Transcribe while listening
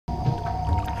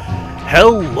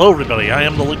Hello everybody, I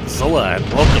am the Linkzilla,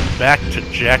 and welcome back to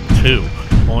Jak II.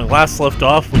 When we last left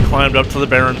off, we climbed up to the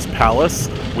Baron's palace,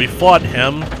 we fought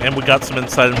him, and we got some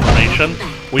inside information.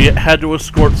 We had to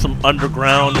escort some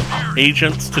underground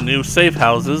agents to new safe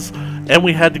houses, and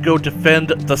we had to go defend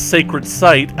the sacred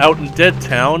site out in Dead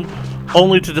Town,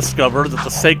 only to discover that the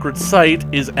sacred site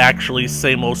is actually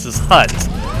Samos's hut.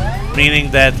 Meaning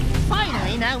that...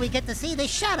 Finally, now we get to see the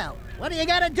shadow. What do you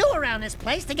gotta do around this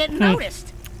place to get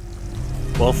noticed?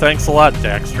 Well, thanks a lot,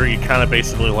 Dexter. You kind of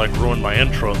basically, like, ruined my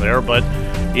intro there, but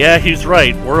yeah, he's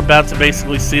right. We're about to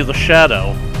basically see the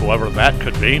shadow, whoever that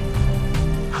could be.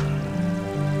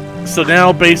 So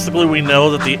now, basically, we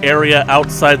know that the area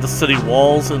outside the city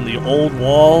walls in the old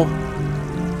wall,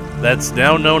 that's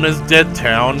now known as Dead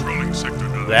Town,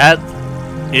 that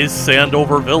is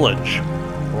Sandover Village.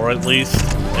 Or at least,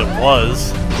 it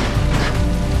was.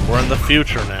 We're in the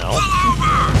future now.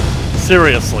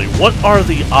 Seriously, what are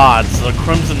the odds that a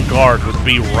Crimson Guard would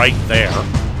be right there?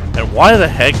 And why the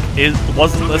heck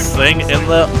wasn't this thing in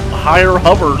the higher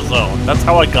hover zone? That's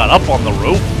how I got up on the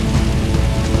roof.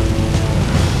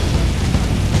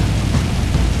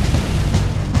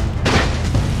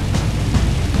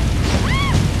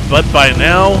 But by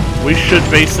now, we should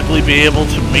basically be able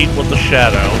to meet with the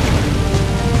shadow.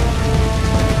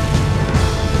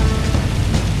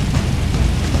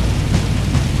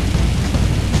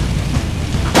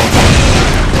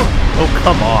 Oh,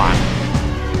 come on.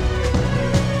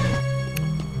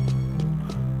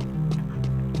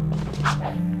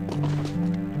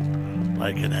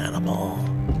 Like an animal.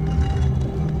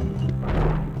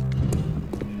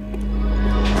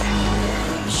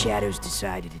 The Shadow's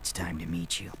decided it's time to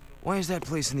meet you. Why is that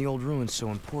place in the old ruins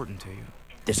so important to you?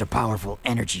 There's a powerful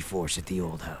energy force at the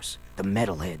old house. The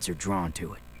metalheads are drawn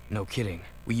to it. No kidding.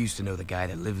 We used to know the guy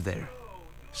that lived there.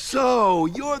 So,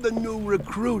 you're the new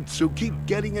recruits who keep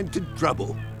getting into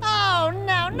trouble. Oh,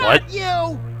 no, not What?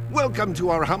 you! Welcome to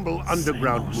our humble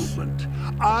underground movement.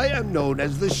 I am known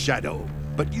as the Shadow,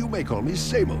 but you may call me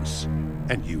Samos.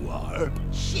 And you are?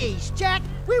 Jeez, Jak,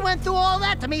 we went through all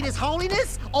that to meet His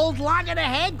Holiness? Old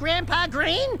logger-ahead Grandpa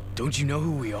Green? Don't you know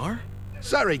who we are?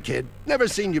 Sorry, kid. Never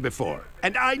seen you before.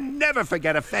 And I never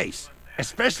forget a face.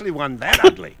 Especially one that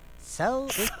ugly. So,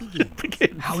 it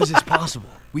begins. How is this possible?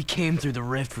 We came through the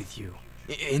rift with you.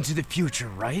 Into the future,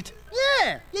 right?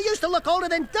 Yeah, you used to look older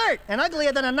than dirt and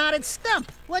uglier than a knotted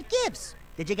stump. What gives?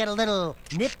 Did you get a little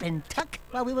nip and tuck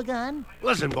while we were gone?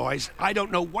 Listen, boys, I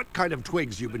don't know what kind of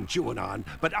twigs you've been chewing on,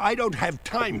 but I don't have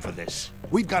time for this.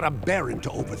 We've got a baron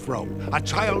to overthrow, a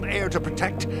child heir to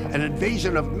protect, an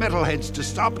invasion of metalheads to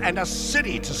stop, and a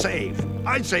city to save.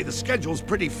 I'd say the schedule's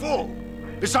pretty full.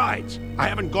 Besides, I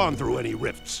haven't gone through any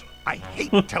rifts. I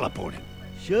hate teleporting.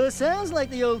 Sure sounds like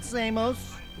the old Samos.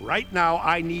 Right now,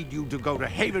 I need you to go to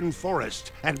Haven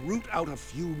Forest and root out a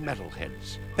few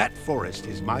metalheads. That forest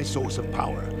is my source of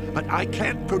power, but I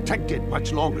can't protect it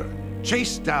much longer.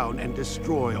 Chase down and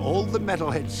destroy all the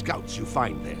metalhead scouts you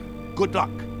find there. Good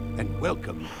luck, and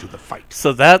welcome to the fight.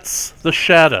 So that's the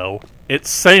shadow.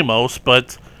 It's Samos,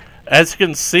 but as you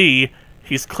can see,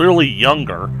 he's clearly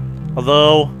younger.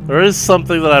 Although, there is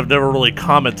something that I've never really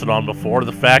commented on before,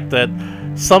 the fact that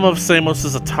some of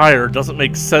Samos's attire doesn't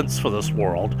make sense for this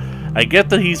world. I get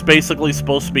that he's basically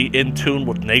supposed to be in tune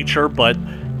with nature, but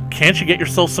can't you get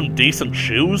yourself some decent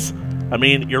shoes? I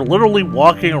mean, you're literally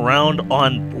walking around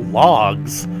on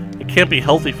logs. It can't be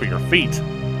healthy for your feet.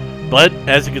 But,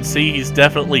 as you can see, he's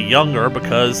definitely younger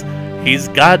because he's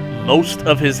got most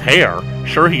of his hair.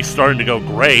 Sure, he's starting to go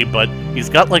gray, but he's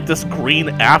got like this green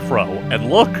afro. And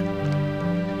look!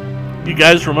 You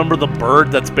guys remember the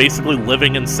bird that's basically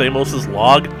living in Samos's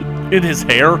log? In his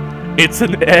hair? It's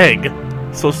an egg!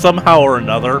 So somehow or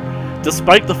another,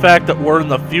 despite the fact that we're in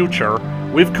the future,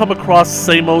 we've come across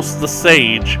Samos the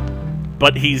Sage,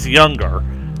 but he's younger.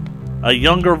 A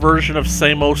younger version of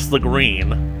Samos the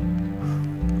Green.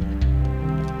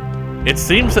 It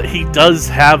seems that he does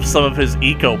have some of his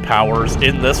eco powers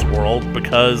in this world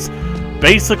because,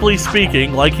 basically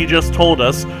speaking, like he just told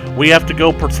us, we have to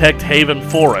go protect Haven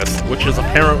Forest, which is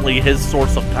apparently his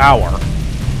source of power.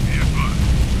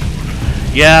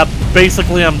 Yeah,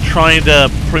 basically I'm trying to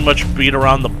pretty much beat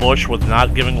around the bush with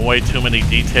not giving away too many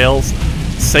details.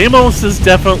 Samos is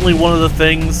definitely one of the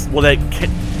things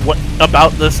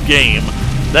about this game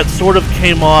that sort of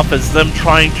came off as them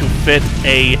trying to fit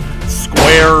a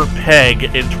square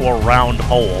peg into a round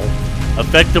hole.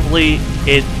 Effectively,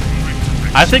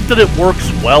 I think that it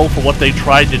works well for what they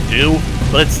tried to do,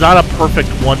 but it's not a perfect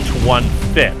one-to-one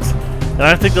fit. And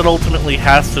I think that ultimately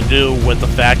has to do with the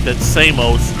fact that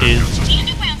Samos is... The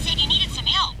Underground said you needed some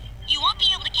help. You won't be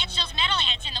able to catch those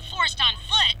metalheads in the forest on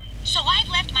foot, so I've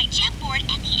left my jet board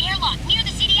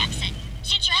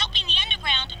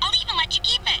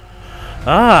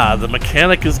Ah, the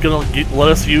mechanic is gonna let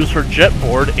us use her jet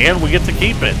board, and we get to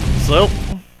keep it. So,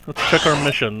 let's check our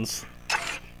missions.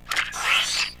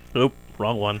 Oop,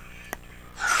 wrong one.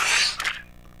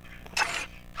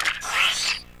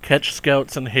 Catch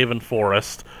scouts in Haven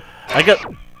Forest. I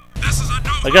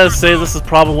gotta say, this is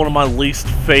probably one of my least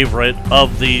favorite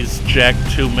of these Jak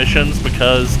II missions,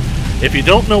 because if you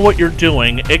don't know what you're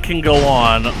doing, it can go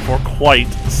on for quite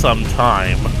some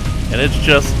time, and it's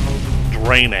just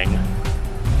draining.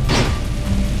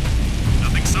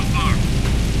 Nothing so far.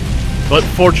 But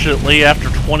fortunately, after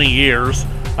 20 years,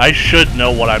 I should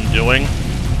know what I'm doing,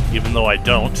 even though I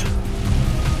don't.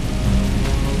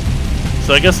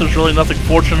 So I guess there's really nothing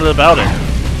fortunate about it.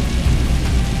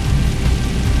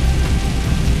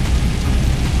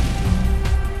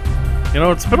 You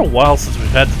know, it's been a while since we've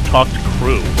had to talk to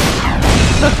crew.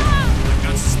 I've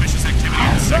got suspicious activity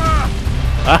in the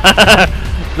sector.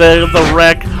 the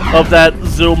wreck of that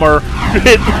Zoomer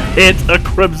hit a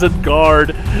Crimson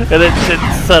Guard, and it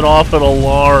didn't set off an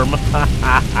alarm.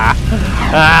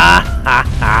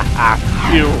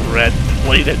 You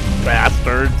red-plated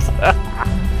bastards.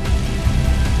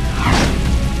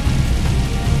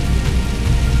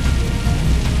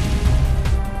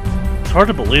 It's hard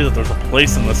to believe that there's a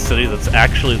place in this city that's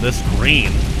actually this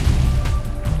green.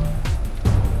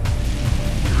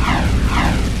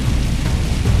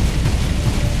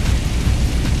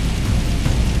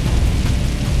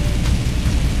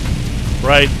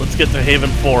 Right, let's get to Haven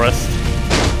Forest.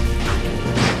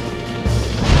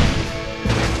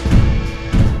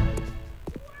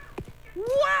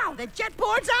 Wow, the jet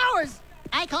board's ours!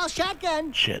 I call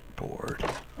shotgun. Jet board.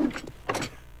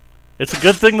 It's a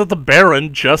good thing that the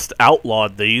Baron just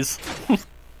outlawed these.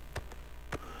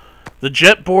 The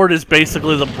jet board is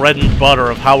basically the bread and butter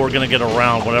of how we're gonna get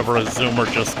around whenever a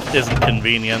Zoomer just isn't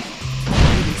convenient.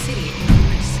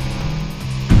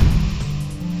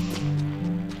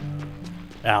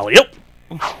 Alley-oop!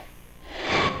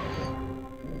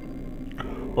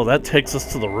 Well, that takes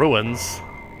us to the ruins.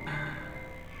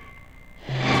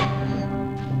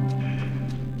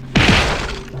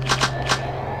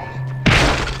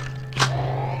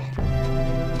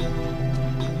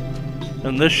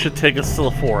 And this should take us to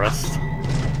the forest.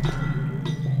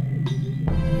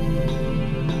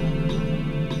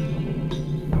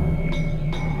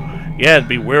 Yeah, it'd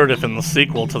be weird if in the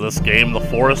sequel to this game, the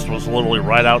forest was literally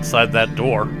right outside that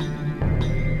door.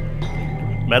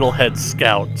 Metalhead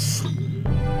Scouts.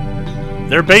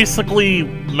 They're basically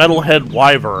Metalhead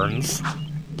Wyverns.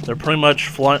 They're pretty much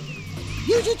Use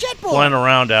your jet board. flying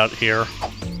around out here.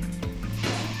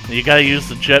 You gotta use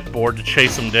the jet board to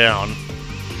chase them down.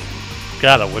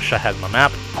 God, I wish I had my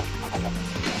map.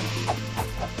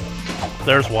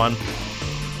 There's one.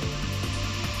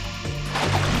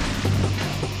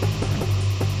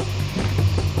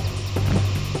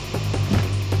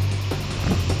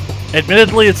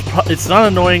 Admittedly, it's not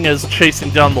annoying as chasing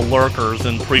down the lurkers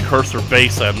in Precursor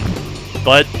Basin,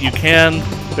 but you can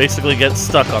basically get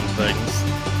stuck on things.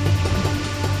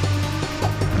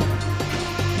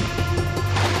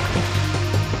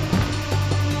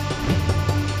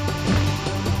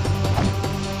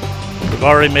 We've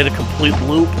already made a complete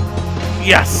loop.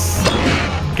 Yes!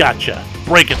 Gotcha.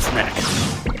 Break its neck.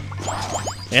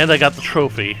 And I got the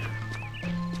trophy.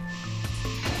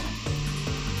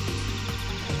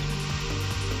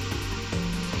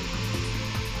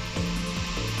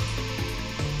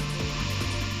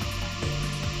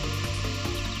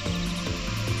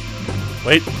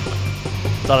 Wait.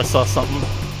 Thought I saw something.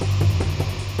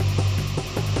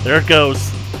 There it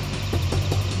goes.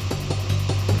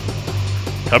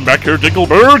 Come back here,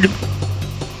 Dinkelberg!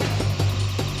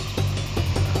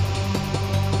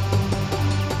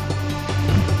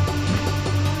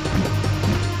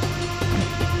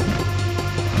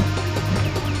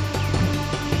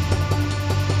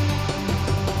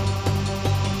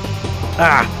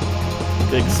 Ah!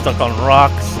 Getting stuck on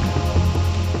rocks.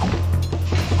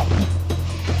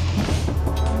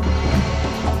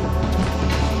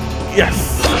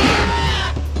 Yes!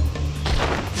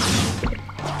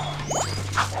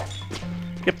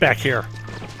 Get back here.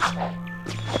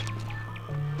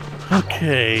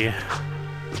 Okay.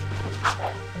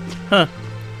 Huh.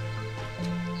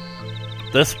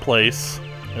 This place.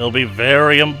 It'll be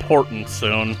very important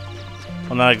soon.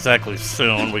 Well, not exactly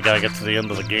soon. We gotta get to the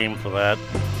end of the game for that.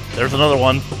 There's another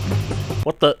one.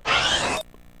 What the...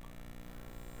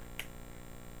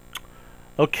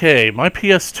 Okay, my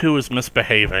PS2 is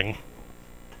misbehaving.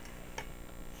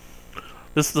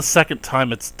 This is the second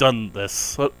time it's done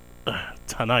this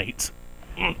tonight.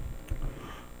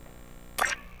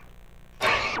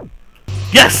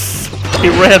 Yes! He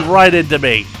ran right into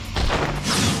me.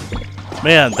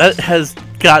 Man, that has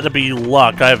got to be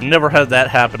luck. I have never had that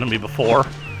happen to me before.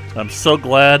 I'm so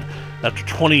glad after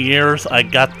 20 years I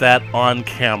got that on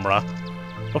camera.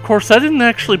 Of course, I didn't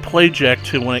actually play Jak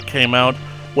 2 when it came out,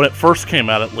 when it first came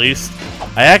out at least.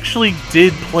 I actually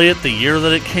did play it the year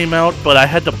that it came out, but I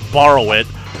had to borrow it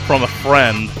from a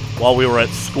friend while we were at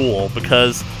school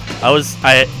because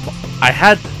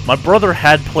my brother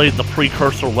had played the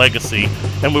Precursor Legacy,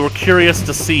 and we were curious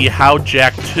to see how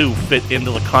Jak 2 fit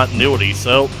into the continuity,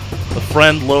 so the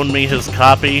friend loaned me his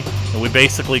copy, and we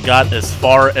basically got as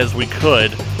far as we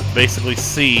could, basically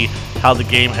see how the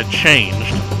game had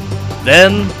changed.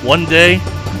 Then, one day,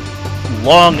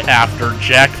 long after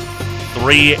Jak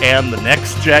 3 and the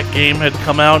next Jak game had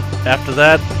come out after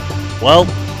that, well,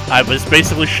 I was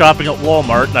basically shopping at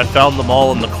Walmart, and I found them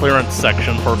all in the clearance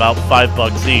section for about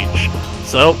 $5 each.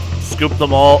 So, scooped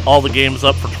them all the games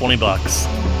up for 20 bucks.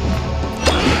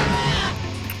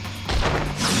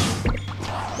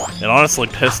 It honestly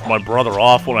pissed my brother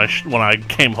off when I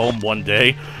came home one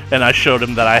day and I showed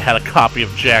him that I had a copy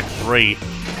of Jak 3,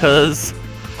 because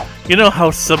you know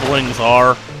how siblings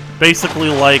are. Basically,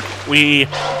 like we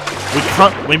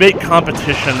make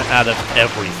competition out of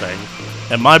everything.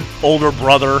 And my older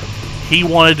brother, he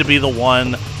wanted to be the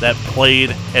one that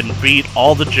played and beat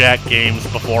all the Jak games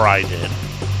before I did.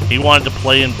 He wanted to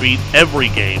play and beat every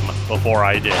game before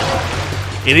I did.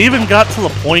 It even got to the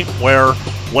point where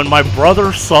when my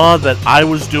brother saw that I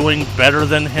was doing better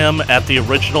than him at the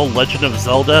original Legend of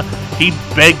Zelda, he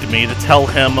begged me to tell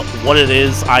him what it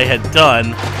is I had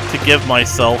done to give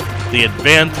myself the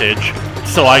advantage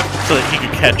so that he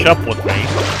could catch up with me.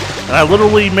 And I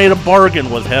literally made a bargain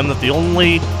with him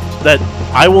that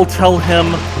I will tell him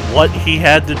what he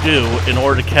had to do in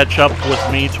order to catch up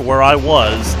with me to where I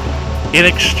was, in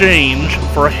exchange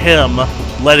for him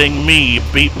letting me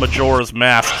beat Majora's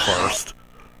Mask first.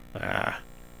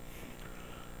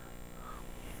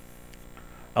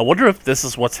 I wonder if this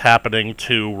is what's happening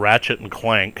to Ratchet and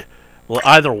Clank. Well,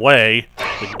 either way,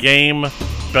 the game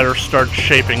better start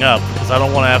shaping up, because I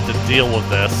don't want to have to deal with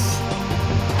this.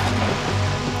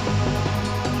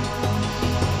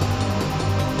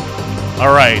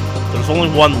 Alright, there's only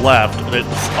one left, and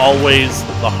it's always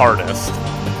the hardest.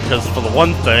 Because for the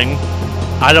one thing,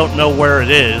 I don't know where it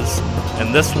is,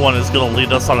 and this one is going to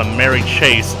lead us on a merry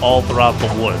chase all throughout the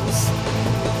woods.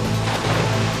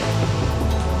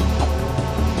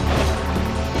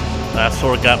 I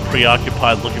sort of got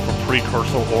preoccupied looking for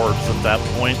precursor orbs at that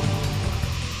point.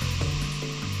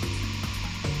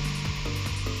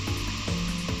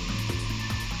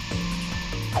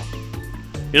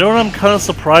 You know what I'm kind of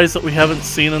surprised that we haven't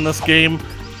seen in this game?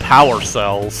 Power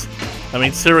cells. I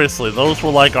mean, seriously, those were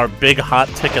like our big hot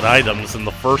ticket items in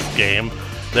the first game.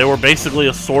 They were basically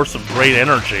a source of great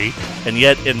energy, and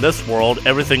yet in this world,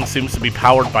 everything seems to be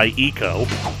powered by eco.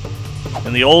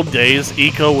 In the old days,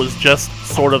 eco was just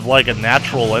sort of like a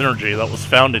natural energy that was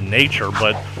found in nature,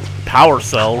 but power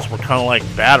cells were kind of like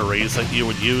batteries that you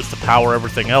would use to power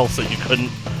everything else that you couldn't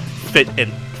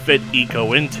fit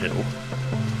eco into.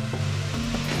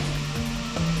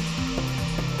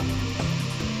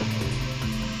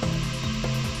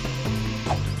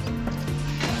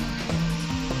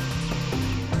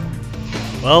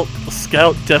 Well, the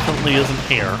scout definitely isn't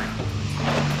here.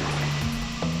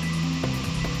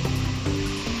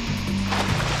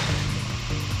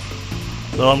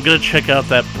 So I'm gonna check out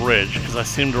that bridge, because I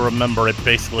seem to remember it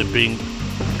basically being...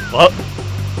 Oh!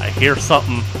 I hear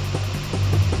something.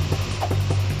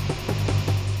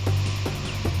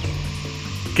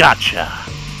 Gotcha!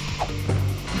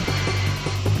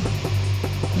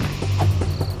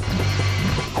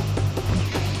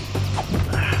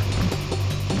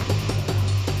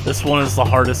 This one is the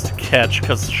hardest to catch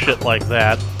because of shit like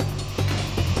that.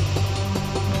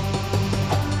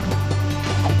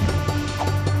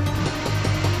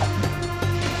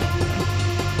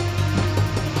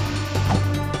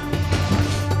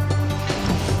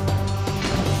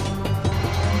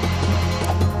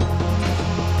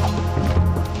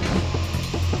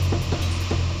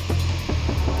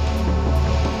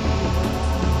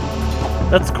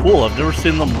 That's cool. I've never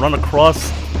seen them run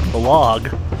across the log.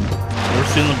 I've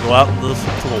never seen them go out into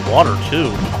the water,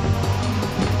 too.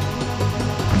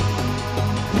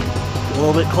 A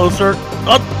little bit closer.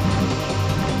 Up!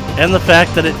 And the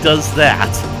fact that it does that.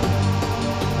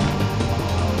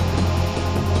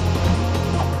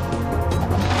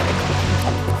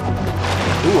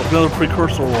 Ooh, another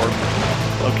precursor orb.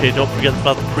 Okay, don't forget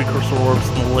about the precursor orbs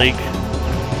in the lake.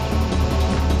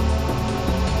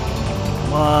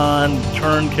 Come on,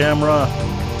 turn camera.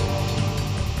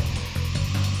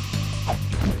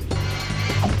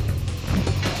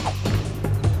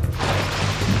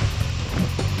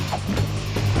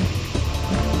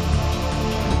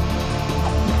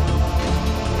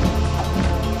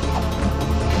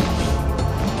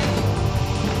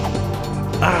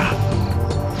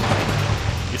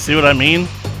 see what I mean?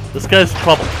 This guy's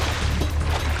trouble.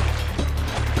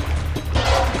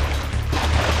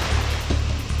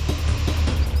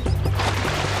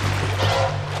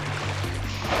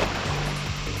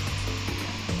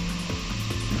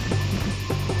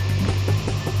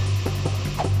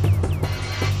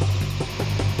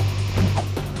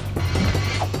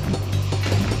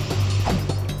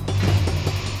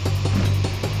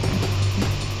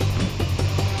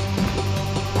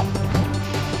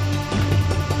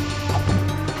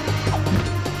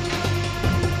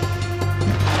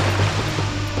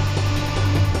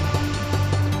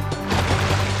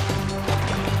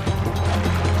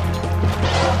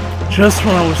 Just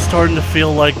when I was starting to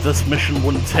feel like this mission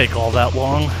wouldn't take all that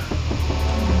long.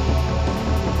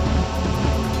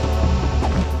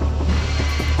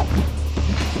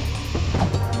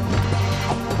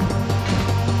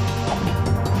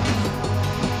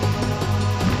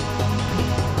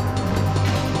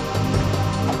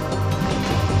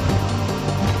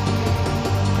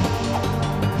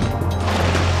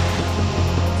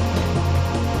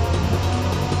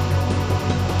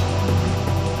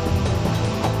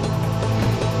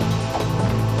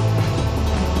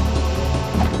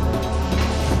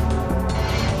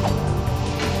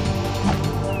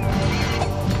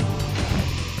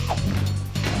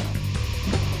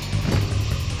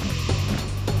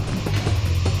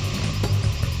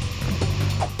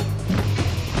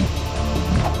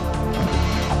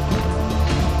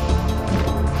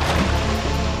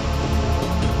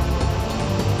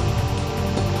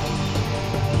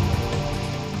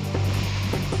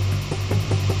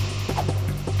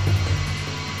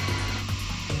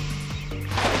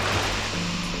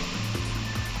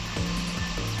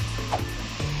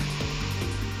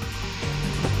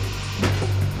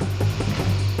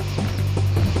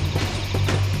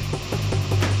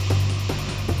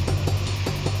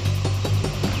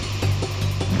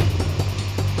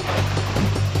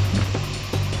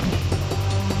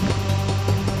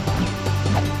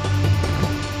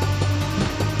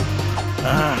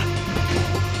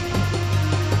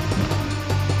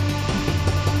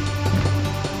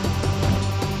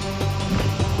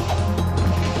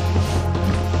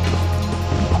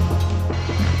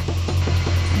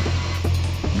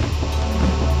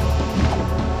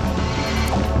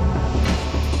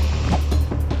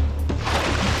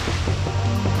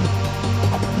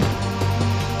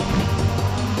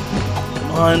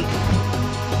 on.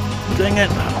 Dang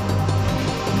it.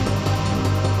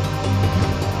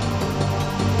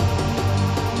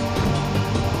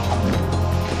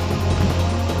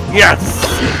 Yes!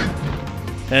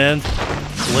 And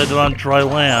landed on dry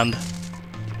land.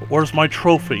 Where's my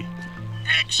trophy?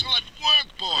 Excellent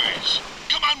work, boys.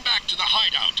 Come on back to the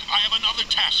hideout. I have another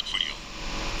task for you.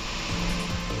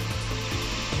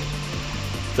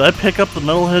 Did I pick up the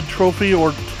Metalhead trophy,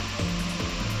 or...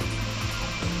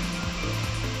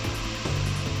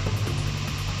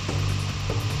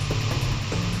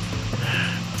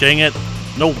 Dang it.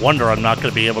 No wonder I'm not going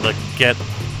to be able to get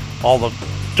all the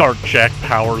Dark Jak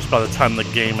powers by the time the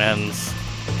game ends.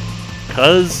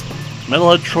 Because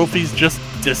Metalhead trophies just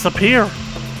disappear.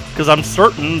 Because I'm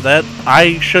certain that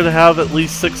I should have at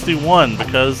least 61,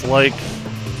 because, like,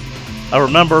 I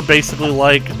remember basically,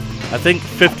 like, I think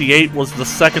 58 was the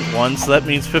second one, so that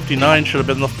means 59 should have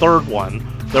been the third one.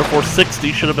 Therefore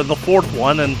 60 should have been the fourth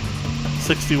one, and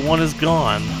 61 is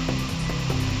gone.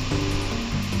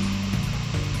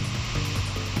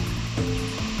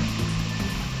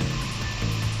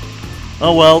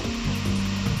 Oh well.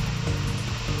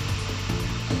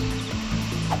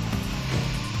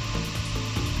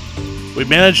 We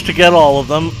managed to get all of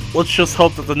them. Let's just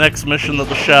hope that the next mission that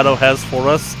the Shadow has for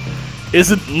us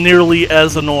isn't nearly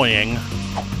as annoying.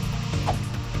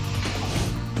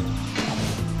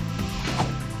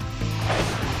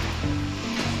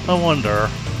 I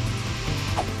wonder.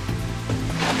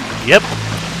 Yep.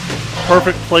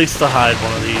 Perfect place to hide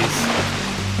one of these.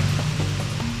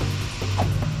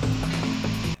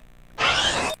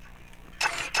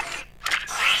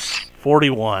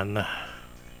 $41.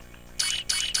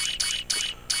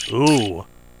 Ooh,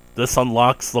 this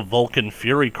unlocks the Vulcan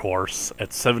Fury course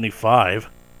at 75.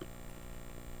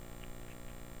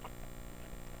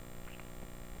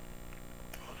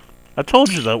 I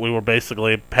told you that we were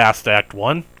basically past Act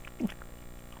 1.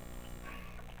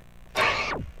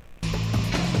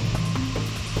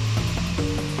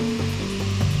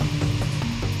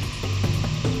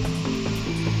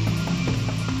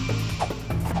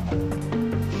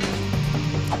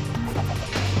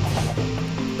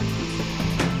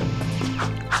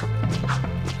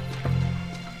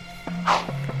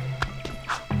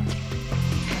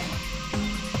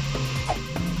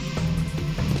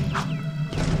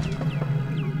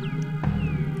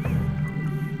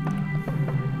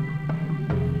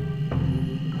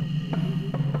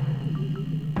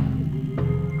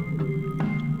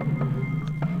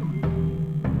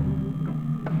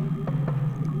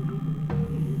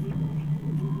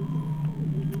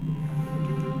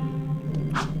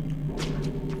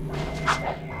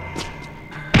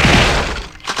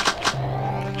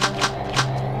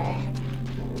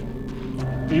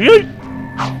 Yeet!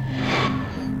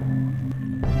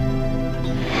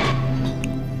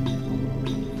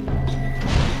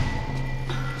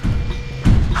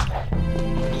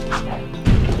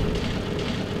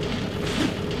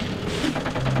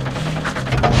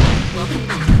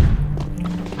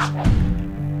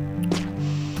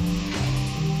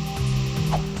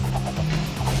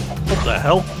 What the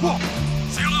hell?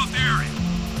 Seal off the area.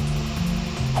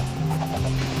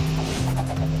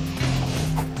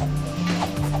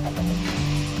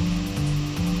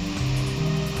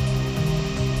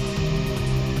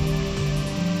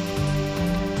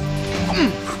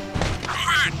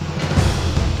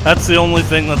 That's the only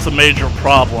thing that's a major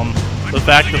problem. The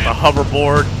fact that the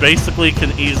hoverboard basically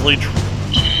can easily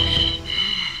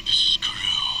This is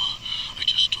Carell. I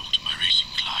just talked to my racing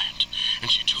client, and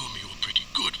she told me you're pretty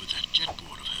good with that jet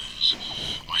board of hers.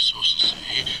 My sources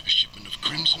say a shipment of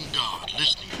Crimson Guard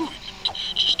listening equipment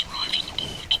just arrived in the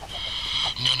port.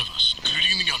 None of us,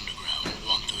 including the underground,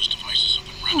 want those devices up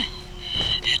and running.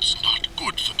 It's not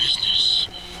good for business.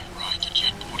 Ride the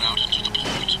jet board out into the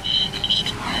port and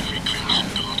destroy every Crimson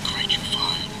Guard crate you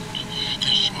find.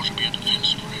 There's sure to be a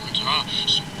defense perimeter,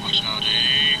 so watch out,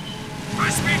 eh?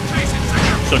 High-speed chase in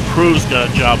sector. So Crew's got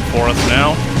a job for us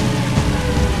now.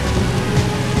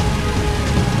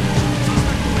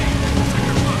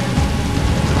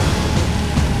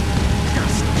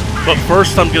 But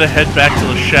first I'm gonna head back to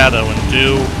the Shadow and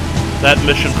do that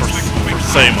mission for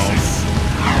Samos.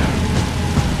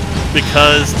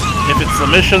 Because if it's the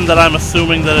mission that I'm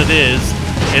assuming that it is,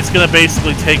 it's gonna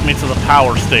basically take me to the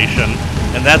power station,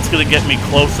 and that's gonna get me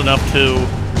close enough to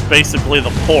basically the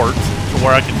port to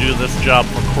where I can do this job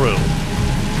for Crew.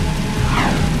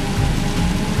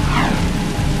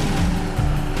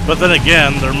 But then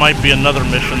again, there might be another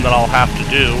mission that I'll have to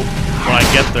do when I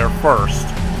get there first.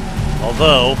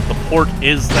 Although, the port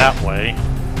is that way.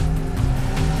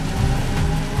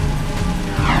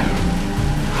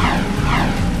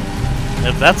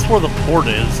 If that's where the port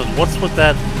is, then what's with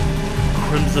that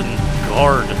Crimson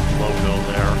Guard logo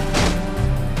there?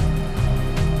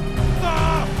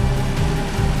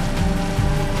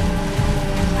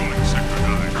 Rolling sector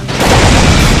 9.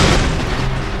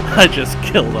 I just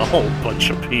killed a whole bunch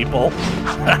of people.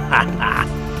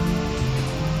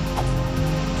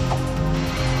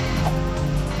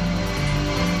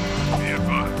 Be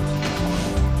advised.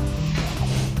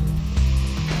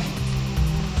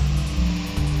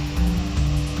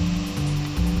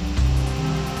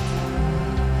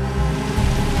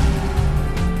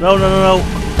 No, no, no, no.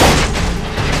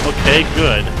 Okay,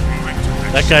 good. Moving to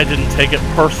next. That guy didn't take it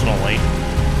personally.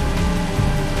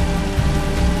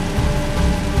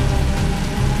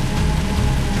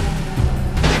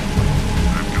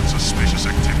 I've got suspicious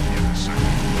activity in this sector.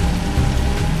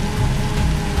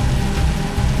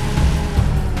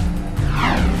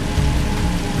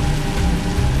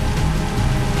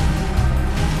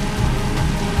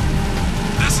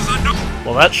 This is a no.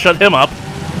 Well, that shut him up.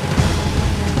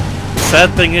 Sad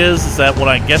thing is that when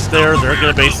I get there, they're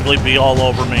gonna basically be all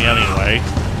over me anyway.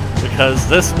 Because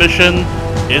this mission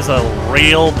is a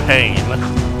real pain.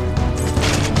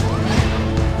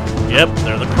 Yep,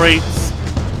 they're the crates.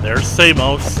 There's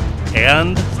Samos.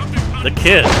 And the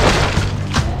kid.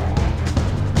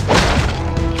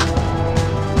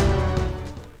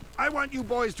 I want you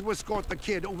boys to escort the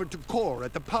kid over to Core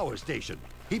at the power station.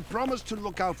 He promised to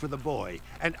look out for the boy,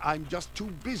 and I'm just too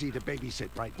busy to babysit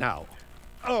right now.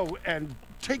 Oh, and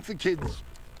take the kid's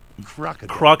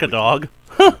crocodile. Crocodog.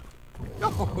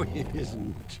 Oh,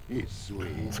 isn't he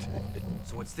sweet?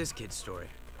 So what's this kid's story?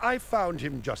 I found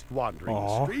him just wandering Aw.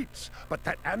 the streets, but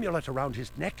that amulet around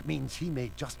his neck means he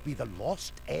may just be the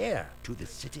lost heir to the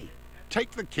city.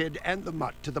 Take the kid and the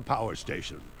mutt to the power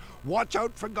station. Watch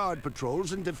out for guard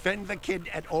patrols and defend the kid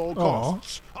at all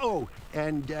costs. Oh,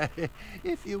 and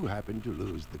if you happen to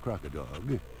lose the crocodile...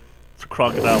 It's a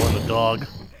crocodile and a dog.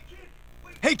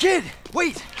 Hey kid,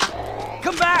 wait!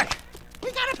 Come back!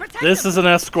 We gotta protect This him. is an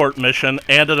escort mission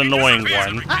and an annoying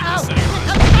one. Uh-oh.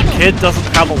 The kid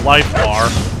doesn't have a life bar,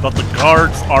 but the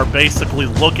guards are basically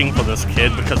looking for this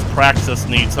kid because Praxis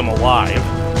needs him alive.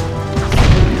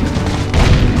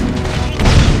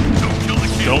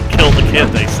 Don't kill the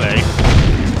kid, they say.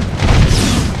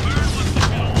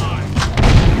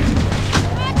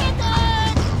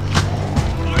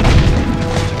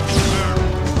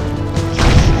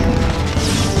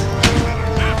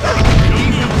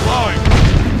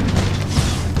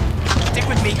 Stick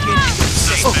with me, kid.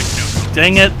 Safe.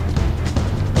 Dang it.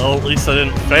 Well, at least I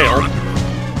didn't fail.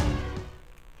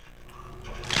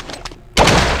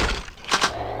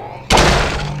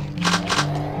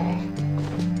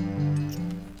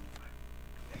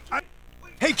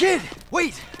 Hey Hey, kid!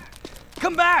 Wait!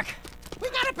 Come back! We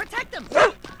gotta protect them!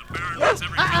 Baron wants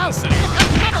everything in the city.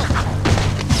 Trouble!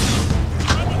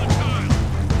 Remember the child.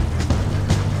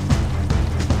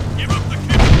 Give up the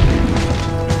kid.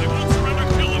 If they won't surrender,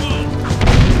 kill them all.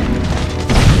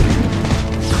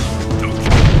 Don't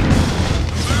shoot.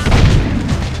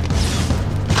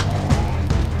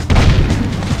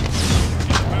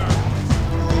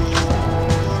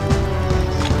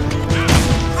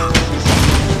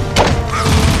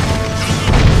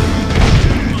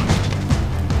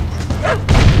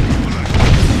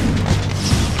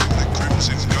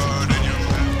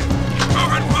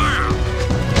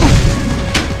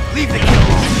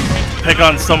 Pick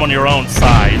on someone your own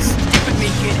size. Stick with me,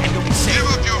 kid, and you'll be safe.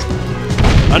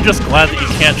 I'm just glad that you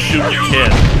can't shoot your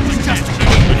kid. He's just a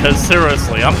kid. Because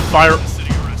seriously,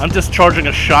 I'm discharging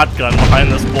a shotgun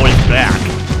behind this boy's back.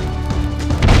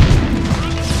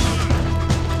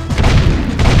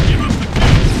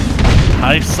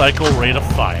 High cycle rate of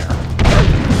fire.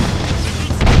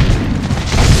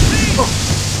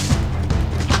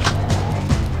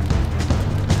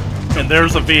 And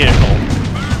there's a vehicle.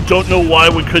 Don't know why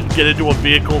we couldn't get into a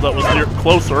vehicle that was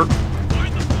closer.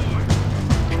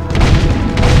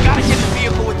 Gotta get the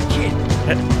vehicle with the kid.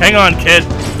 Hang on, kid.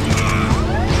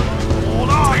 Hold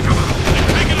on.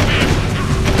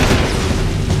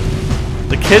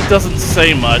 The kid doesn't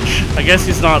say much. I guess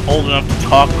he's not old enough to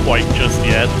talk quite just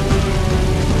yet.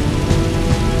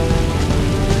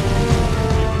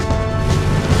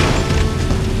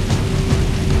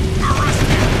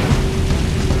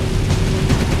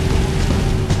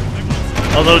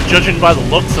 Although, judging by the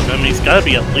looks of him, he's gotta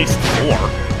be at least 4.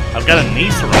 I've got a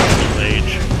niece around his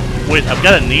age. Wait, I've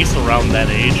got a niece around that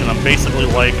age, and I'm basically,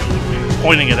 like,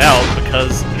 pointing it out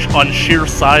because on sheer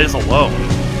size alone.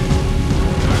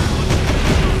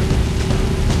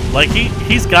 Like,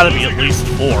 he's gotta be at least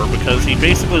 4, because he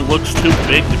basically looks too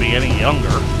big to be any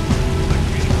younger.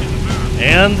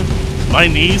 And my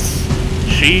niece,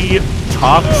 she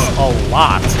talks a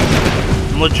lot.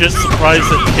 I'm legit surprised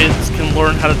that kids can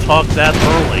learn how to talk that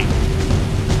early.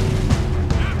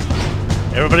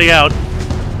 Everybody out.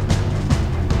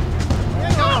 There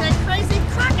goes that crazy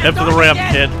crocodile Head for the ramp,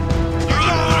 again. kid.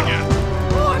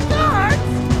 More guards!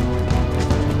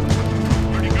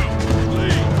 Where'd he go?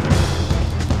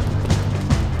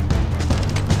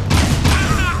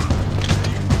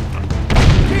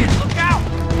 Kid, look out!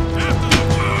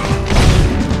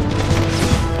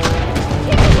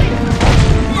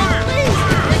 Please,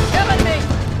 they're killing me!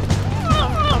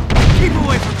 Keep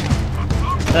away from me!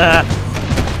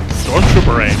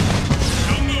 Stormtrooper aim.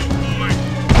 Don't move, boy.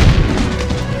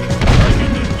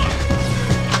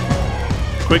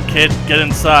 Quick, kid, get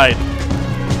inside.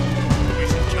 We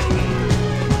should kill them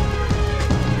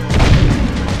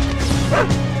all.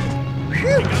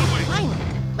 Phew! Finally,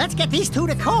 let's get these two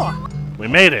to core. We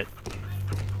made it.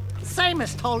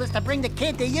 Samus told us to bring the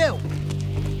kid to you.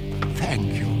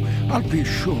 Thank you. I'll be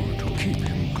sure to keep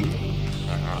him good.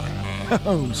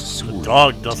 Oh, The sweet.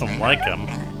 dog doesn't like him.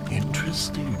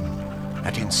 Interesting.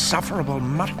 That insufferable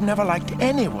mutt never liked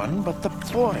anyone but the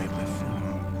boy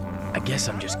before. I guess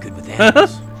I'm just good with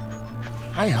animals.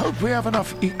 I hope we have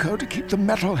enough eco to keep the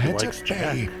metalheads Likes at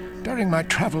bay. Jack. During my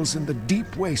travels in the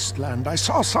deep wasteland, I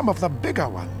saw some of the bigger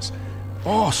ones.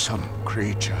 Awesome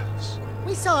creatures.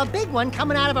 We saw a big one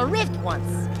coming out of a rift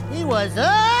once. He was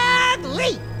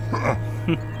ugly!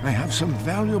 I have some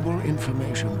valuable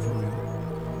information for you.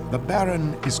 The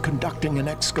Baron is conducting an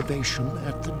excavation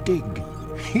at the dig.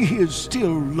 He is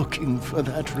still looking for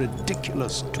that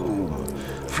ridiculous tomb.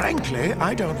 Frankly,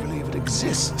 I don't believe it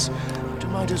exists, but you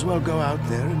might as well go out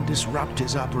there and disrupt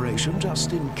his operation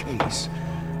just in case.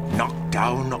 Knock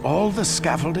down all the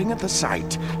scaffolding at the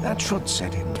site. That should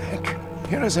set him back.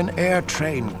 Here is an air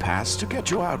train pass to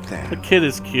get you out there. The kid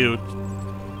is cute.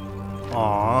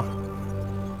 Aww.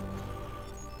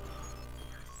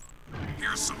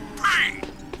 Here's some pain.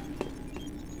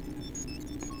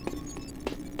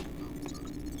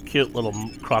 Cute little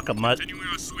croc-a-mutt. Continue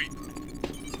our sweep.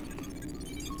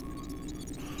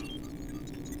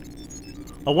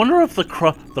 I wonder if the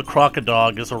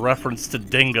crocodog is a reference to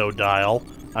Dingo Dial.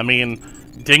 I mean,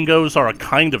 dingoes are a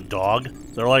kind of dog.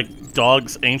 They're like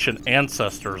dogs' ancient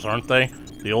ancestors, aren't they?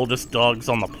 The oldest dogs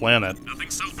on the planet. Nothing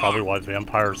so far. Probably why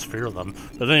vampires fear them.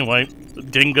 But anyway,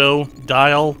 Dingo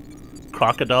Dial,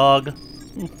 crocodog.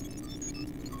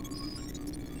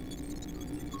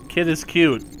 Kid is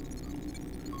cute.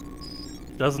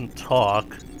 Doesn't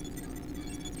talk.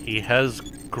 He has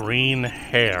green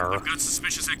hair. I've got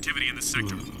suspicious activity in the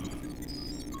sector.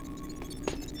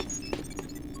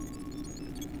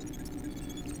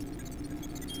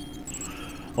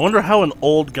 I wonder how an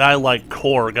old guy like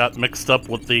Core got mixed up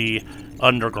with the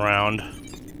underground.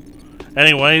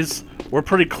 Anyways, we're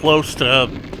pretty close to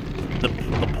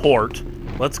the port.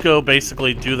 Let's go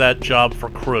basically do that job for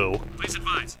crew. Please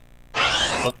advise.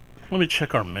 Let me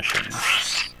check our missions.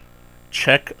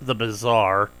 Check the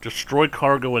bazaar. Destroy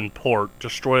cargo in port.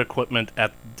 Destroy equipment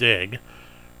at dig.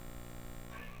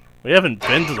 We haven't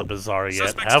been to the bazaar yet,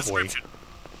 Suspect's have we? description.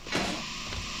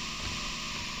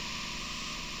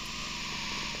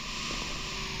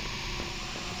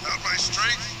 Without my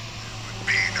strength, there would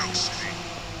be no city.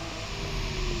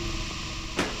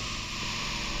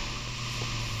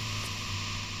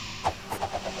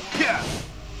 Yeah.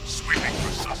 Sweeping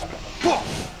for suspect. Whoa.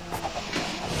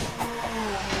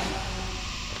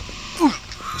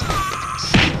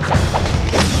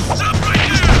 Stop right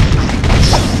there!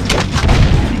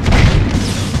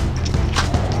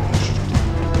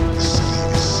 The city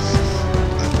is safe.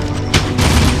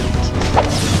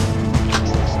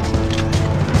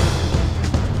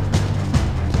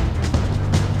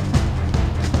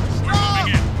 Moving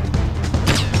in.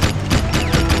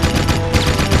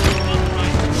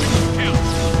 Kill.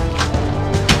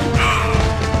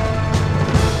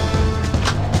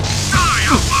 Die,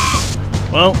 outlaw!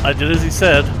 Well, I did as he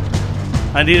said.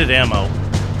 I needed ammo.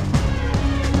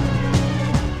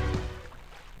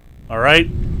 Alright,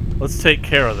 let's take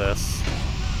care of this.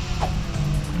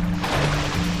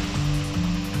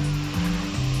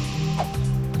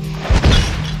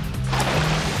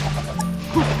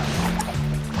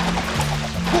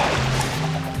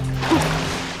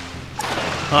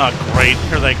 Ah, great,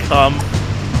 here they come.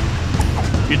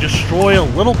 You destroy a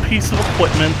little piece of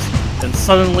equipment, and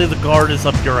suddenly the guard is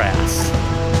up your ass.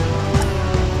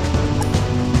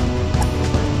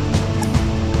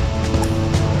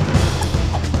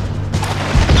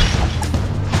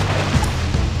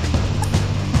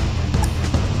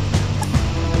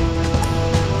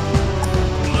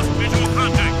 Lost visual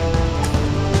contact.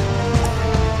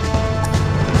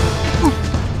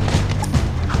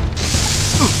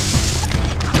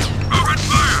 Open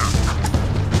fire!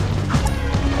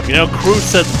 You know, Crew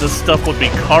said that this stuff would be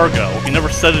cargo. He never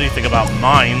said anything about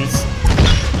mines.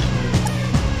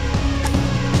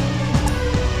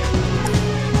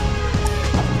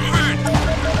 Move in!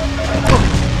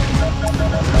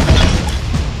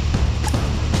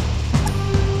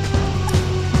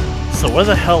 So where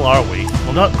the hell are we?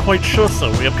 Well, not quite sure,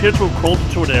 so we appear to have crawled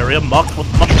into an area marked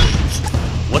with mushrooms.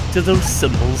 What do those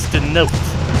symbols denote?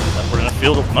 That we're in a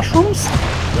field of mushrooms?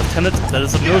 Lieutenant, that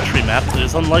is a military map that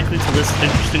is unlikely to list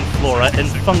interesting flora and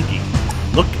fungi.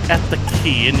 Look at the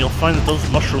key and you'll find that those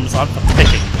mushrooms aren't for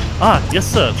picking. Ah, yes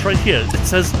sir, it's right here. It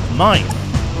says mine.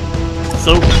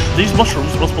 So, these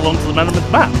mushrooms must belong to the man on the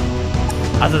map.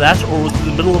 Either that or within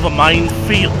the middle of a mine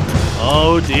field.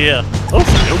 Oh dear. Oh,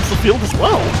 so he owns the field as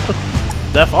well.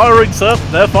 They're firing, sir.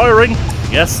 They're firing.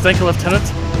 Yes, thank you, Lieutenant.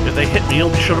 If they hit me, you'll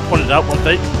be sure to point it out, won't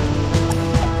they?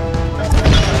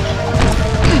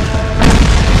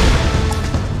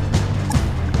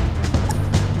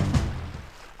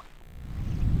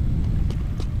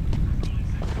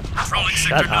 Controlling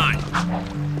Shut Sector up. 9.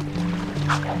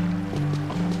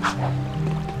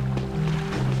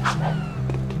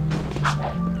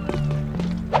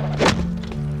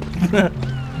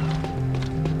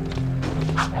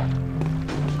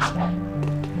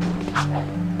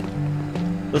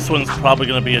 This one's probably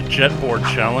going to be a jetboard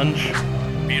challenge.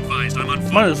 Be advised, I'm on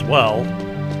foot. Might as well.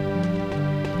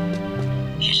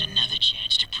 Here's another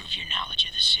chance to prove your knowledge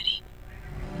of the city.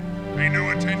 Pay no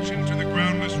attention to the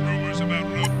groundless rumors about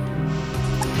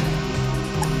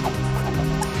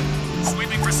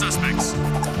Sweeping for suspects.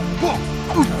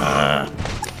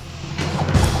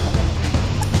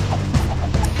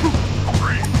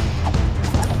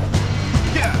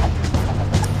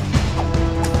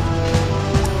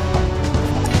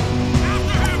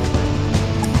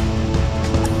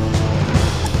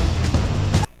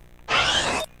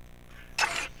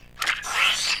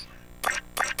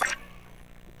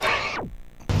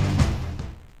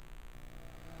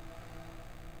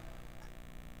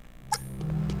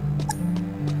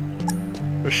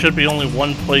 There should be only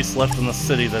one place left in the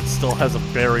city that still has a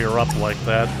barrier up like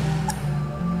that.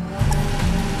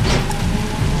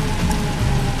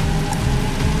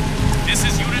 This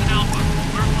is Unit Alpha.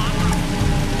 We're en route.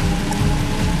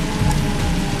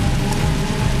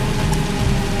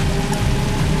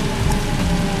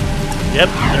 Yep,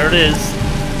 there it is.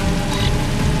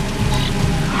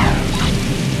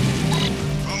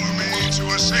 Follow me to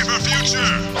a safer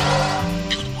future.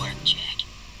 Good work, Jack.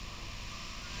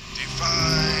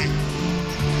 Defy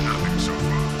nothing so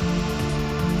far.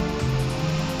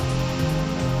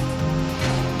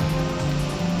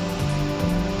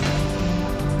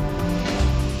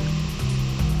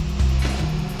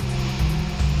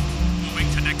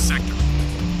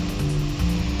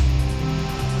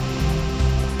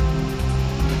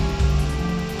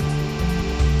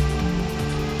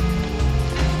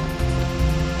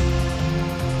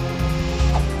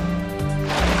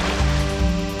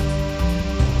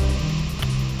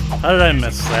 How did I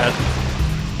miss that?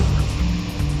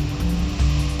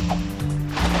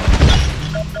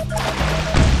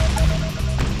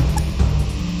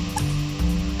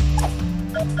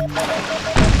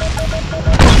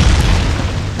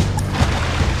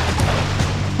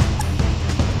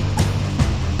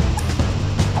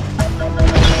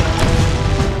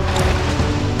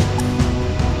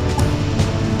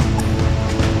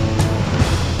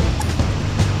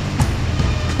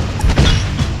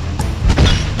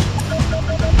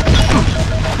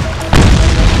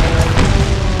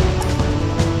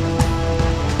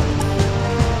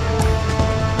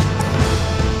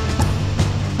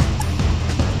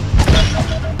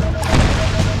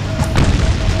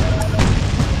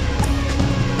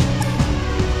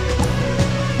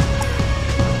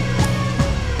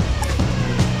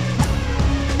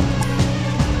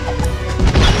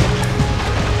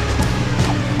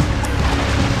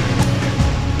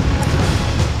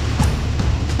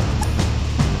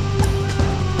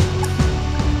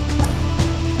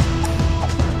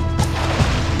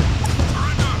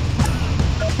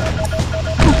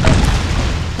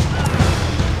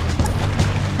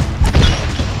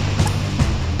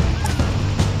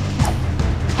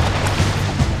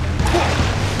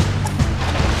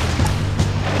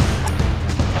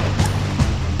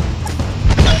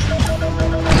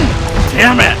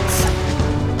 Damn it!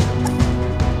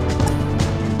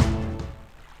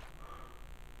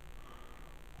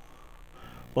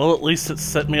 Well, at least it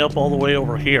set me up all the way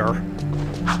over here.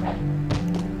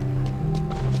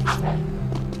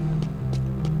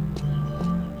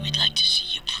 We'd like to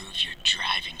see you prove your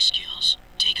driving skills.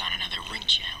 Take on another ring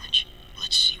challenge.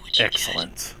 Let's see what you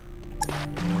Excellent.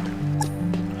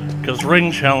 Because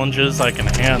ring challenges I can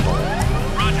handle.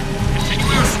 Roger. Continue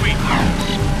our sweep.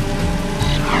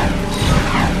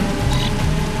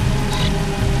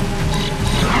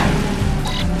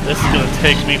 This is going to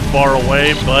take me far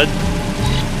away, but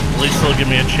at least it'll give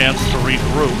me a chance to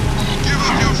regroup. Give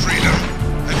up your freedom,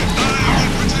 and I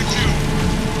will protect you.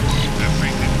 Have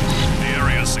faith in me. The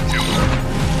area is secure.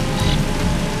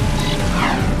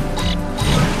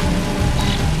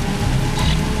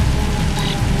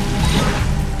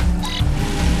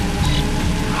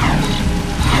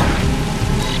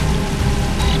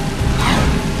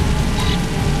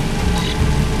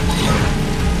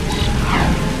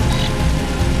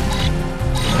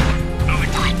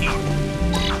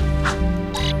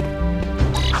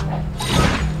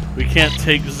 We can't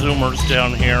take zoomers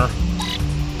down here.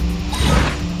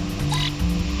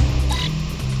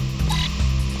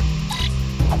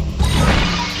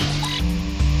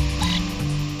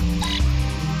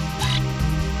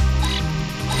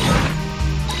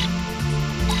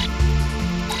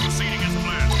 Proceeding as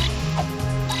planned.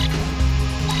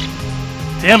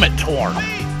 Damn it, Torn!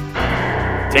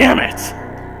 Damn it!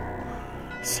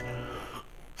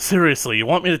 Seriously, you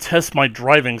want me to test my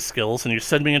driving skills and you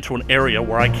send me into an area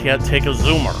where I can't take a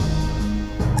zoomer.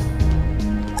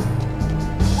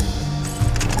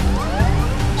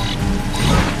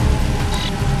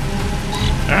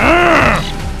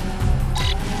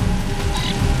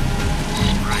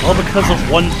 All because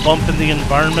of one bump in the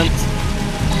environment?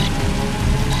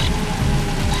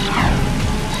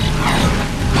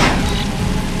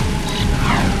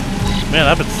 Man,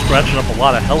 I've been scratching up a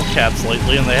lot of Hellcats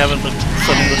lately, and they haven't been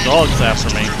sending the dogs after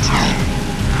me.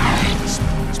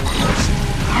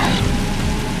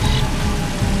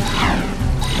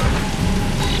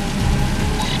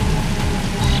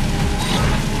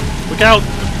 Look out!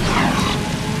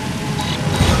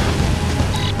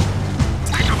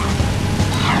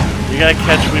 You gotta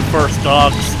catch me first,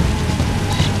 dogs.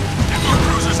 Get more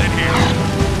cruisers in here.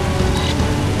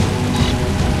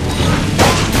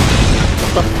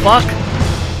 What the fuck?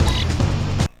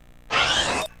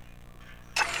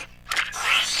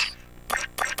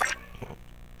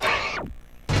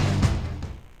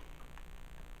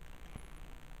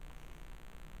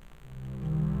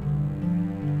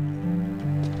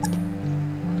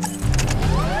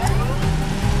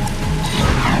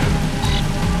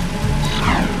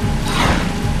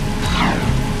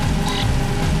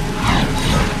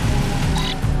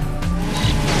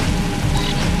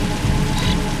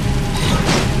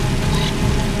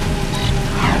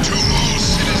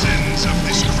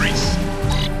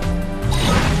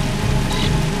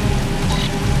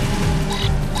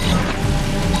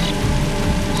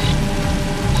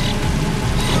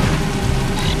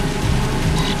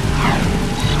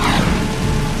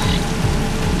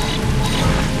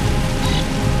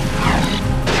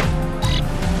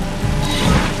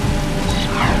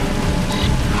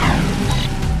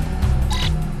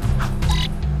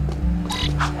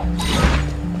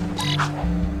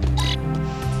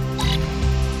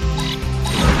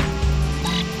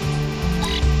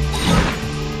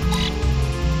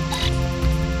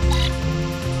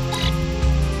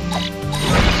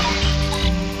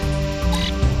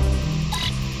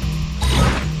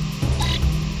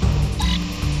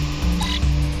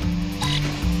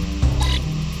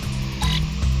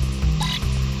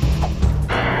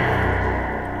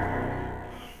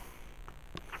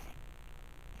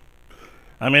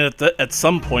 I mean, at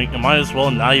some point, you might as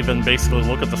well not even basically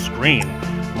look at the screen.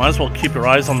 You might as well keep your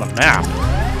eyes on the map.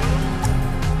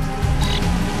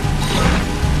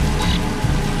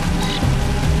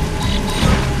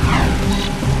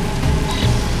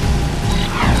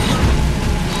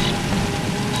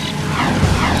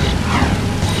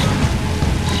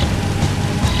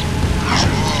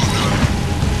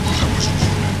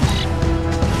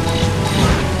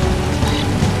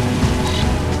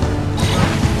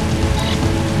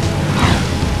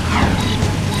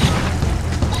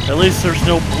 At least there's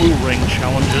no blue ring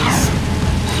challenges.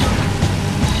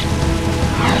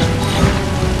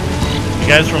 You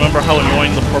guys remember how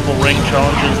annoying the purple ring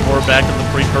challenges were back at the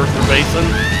Precursor Basin?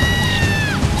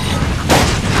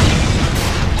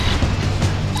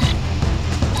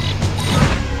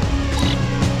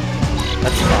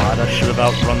 That's odd. I should have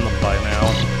outrun them by now.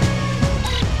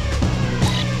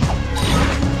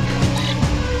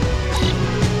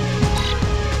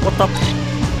 What the...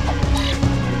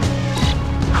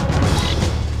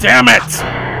 Damn it!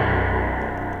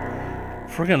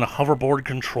 Friggin' hoverboard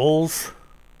controls.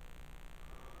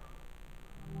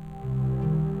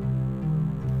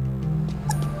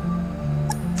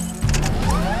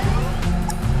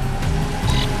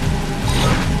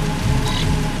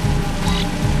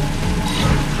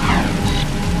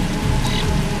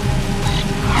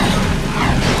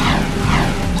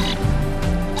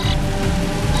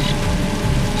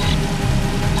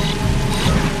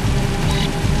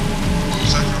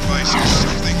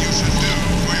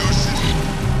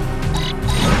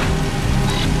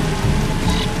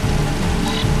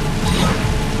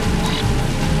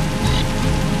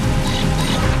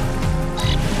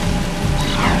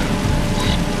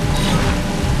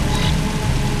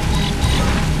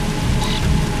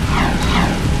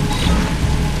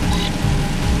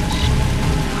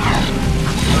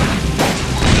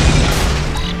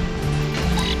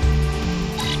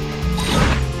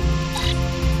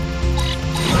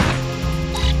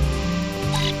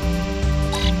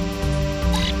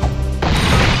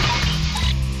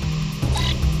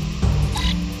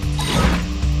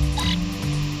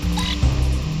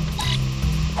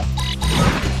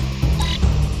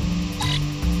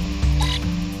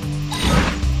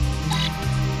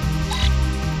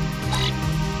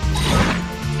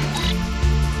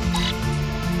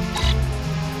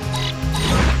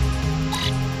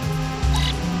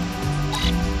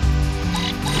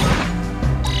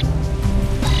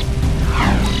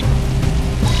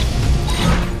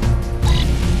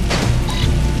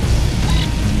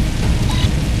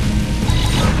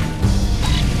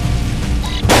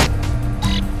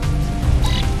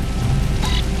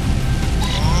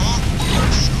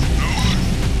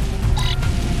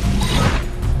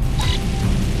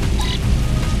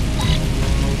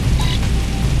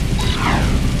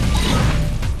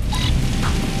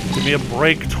 Give me a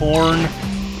break, Torn.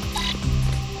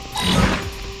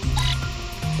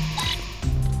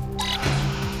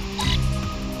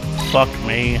 Fuck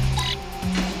me.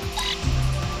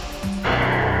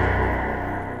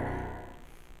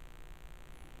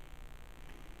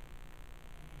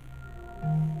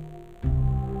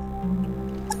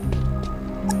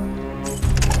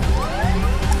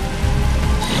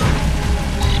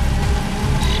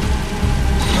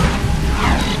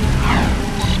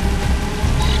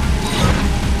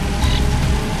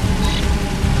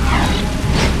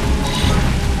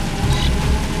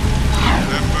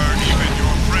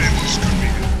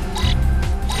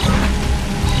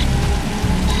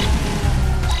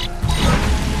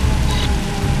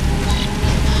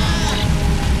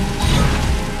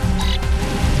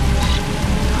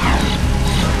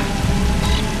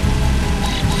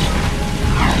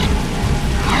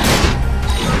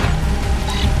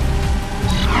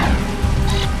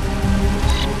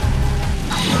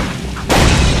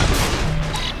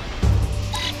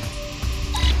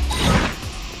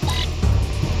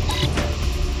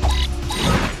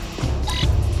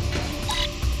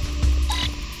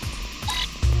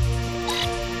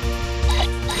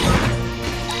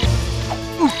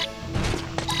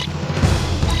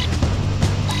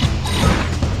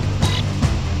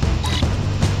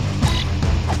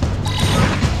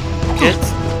 Get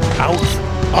out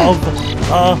of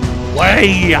the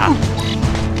way!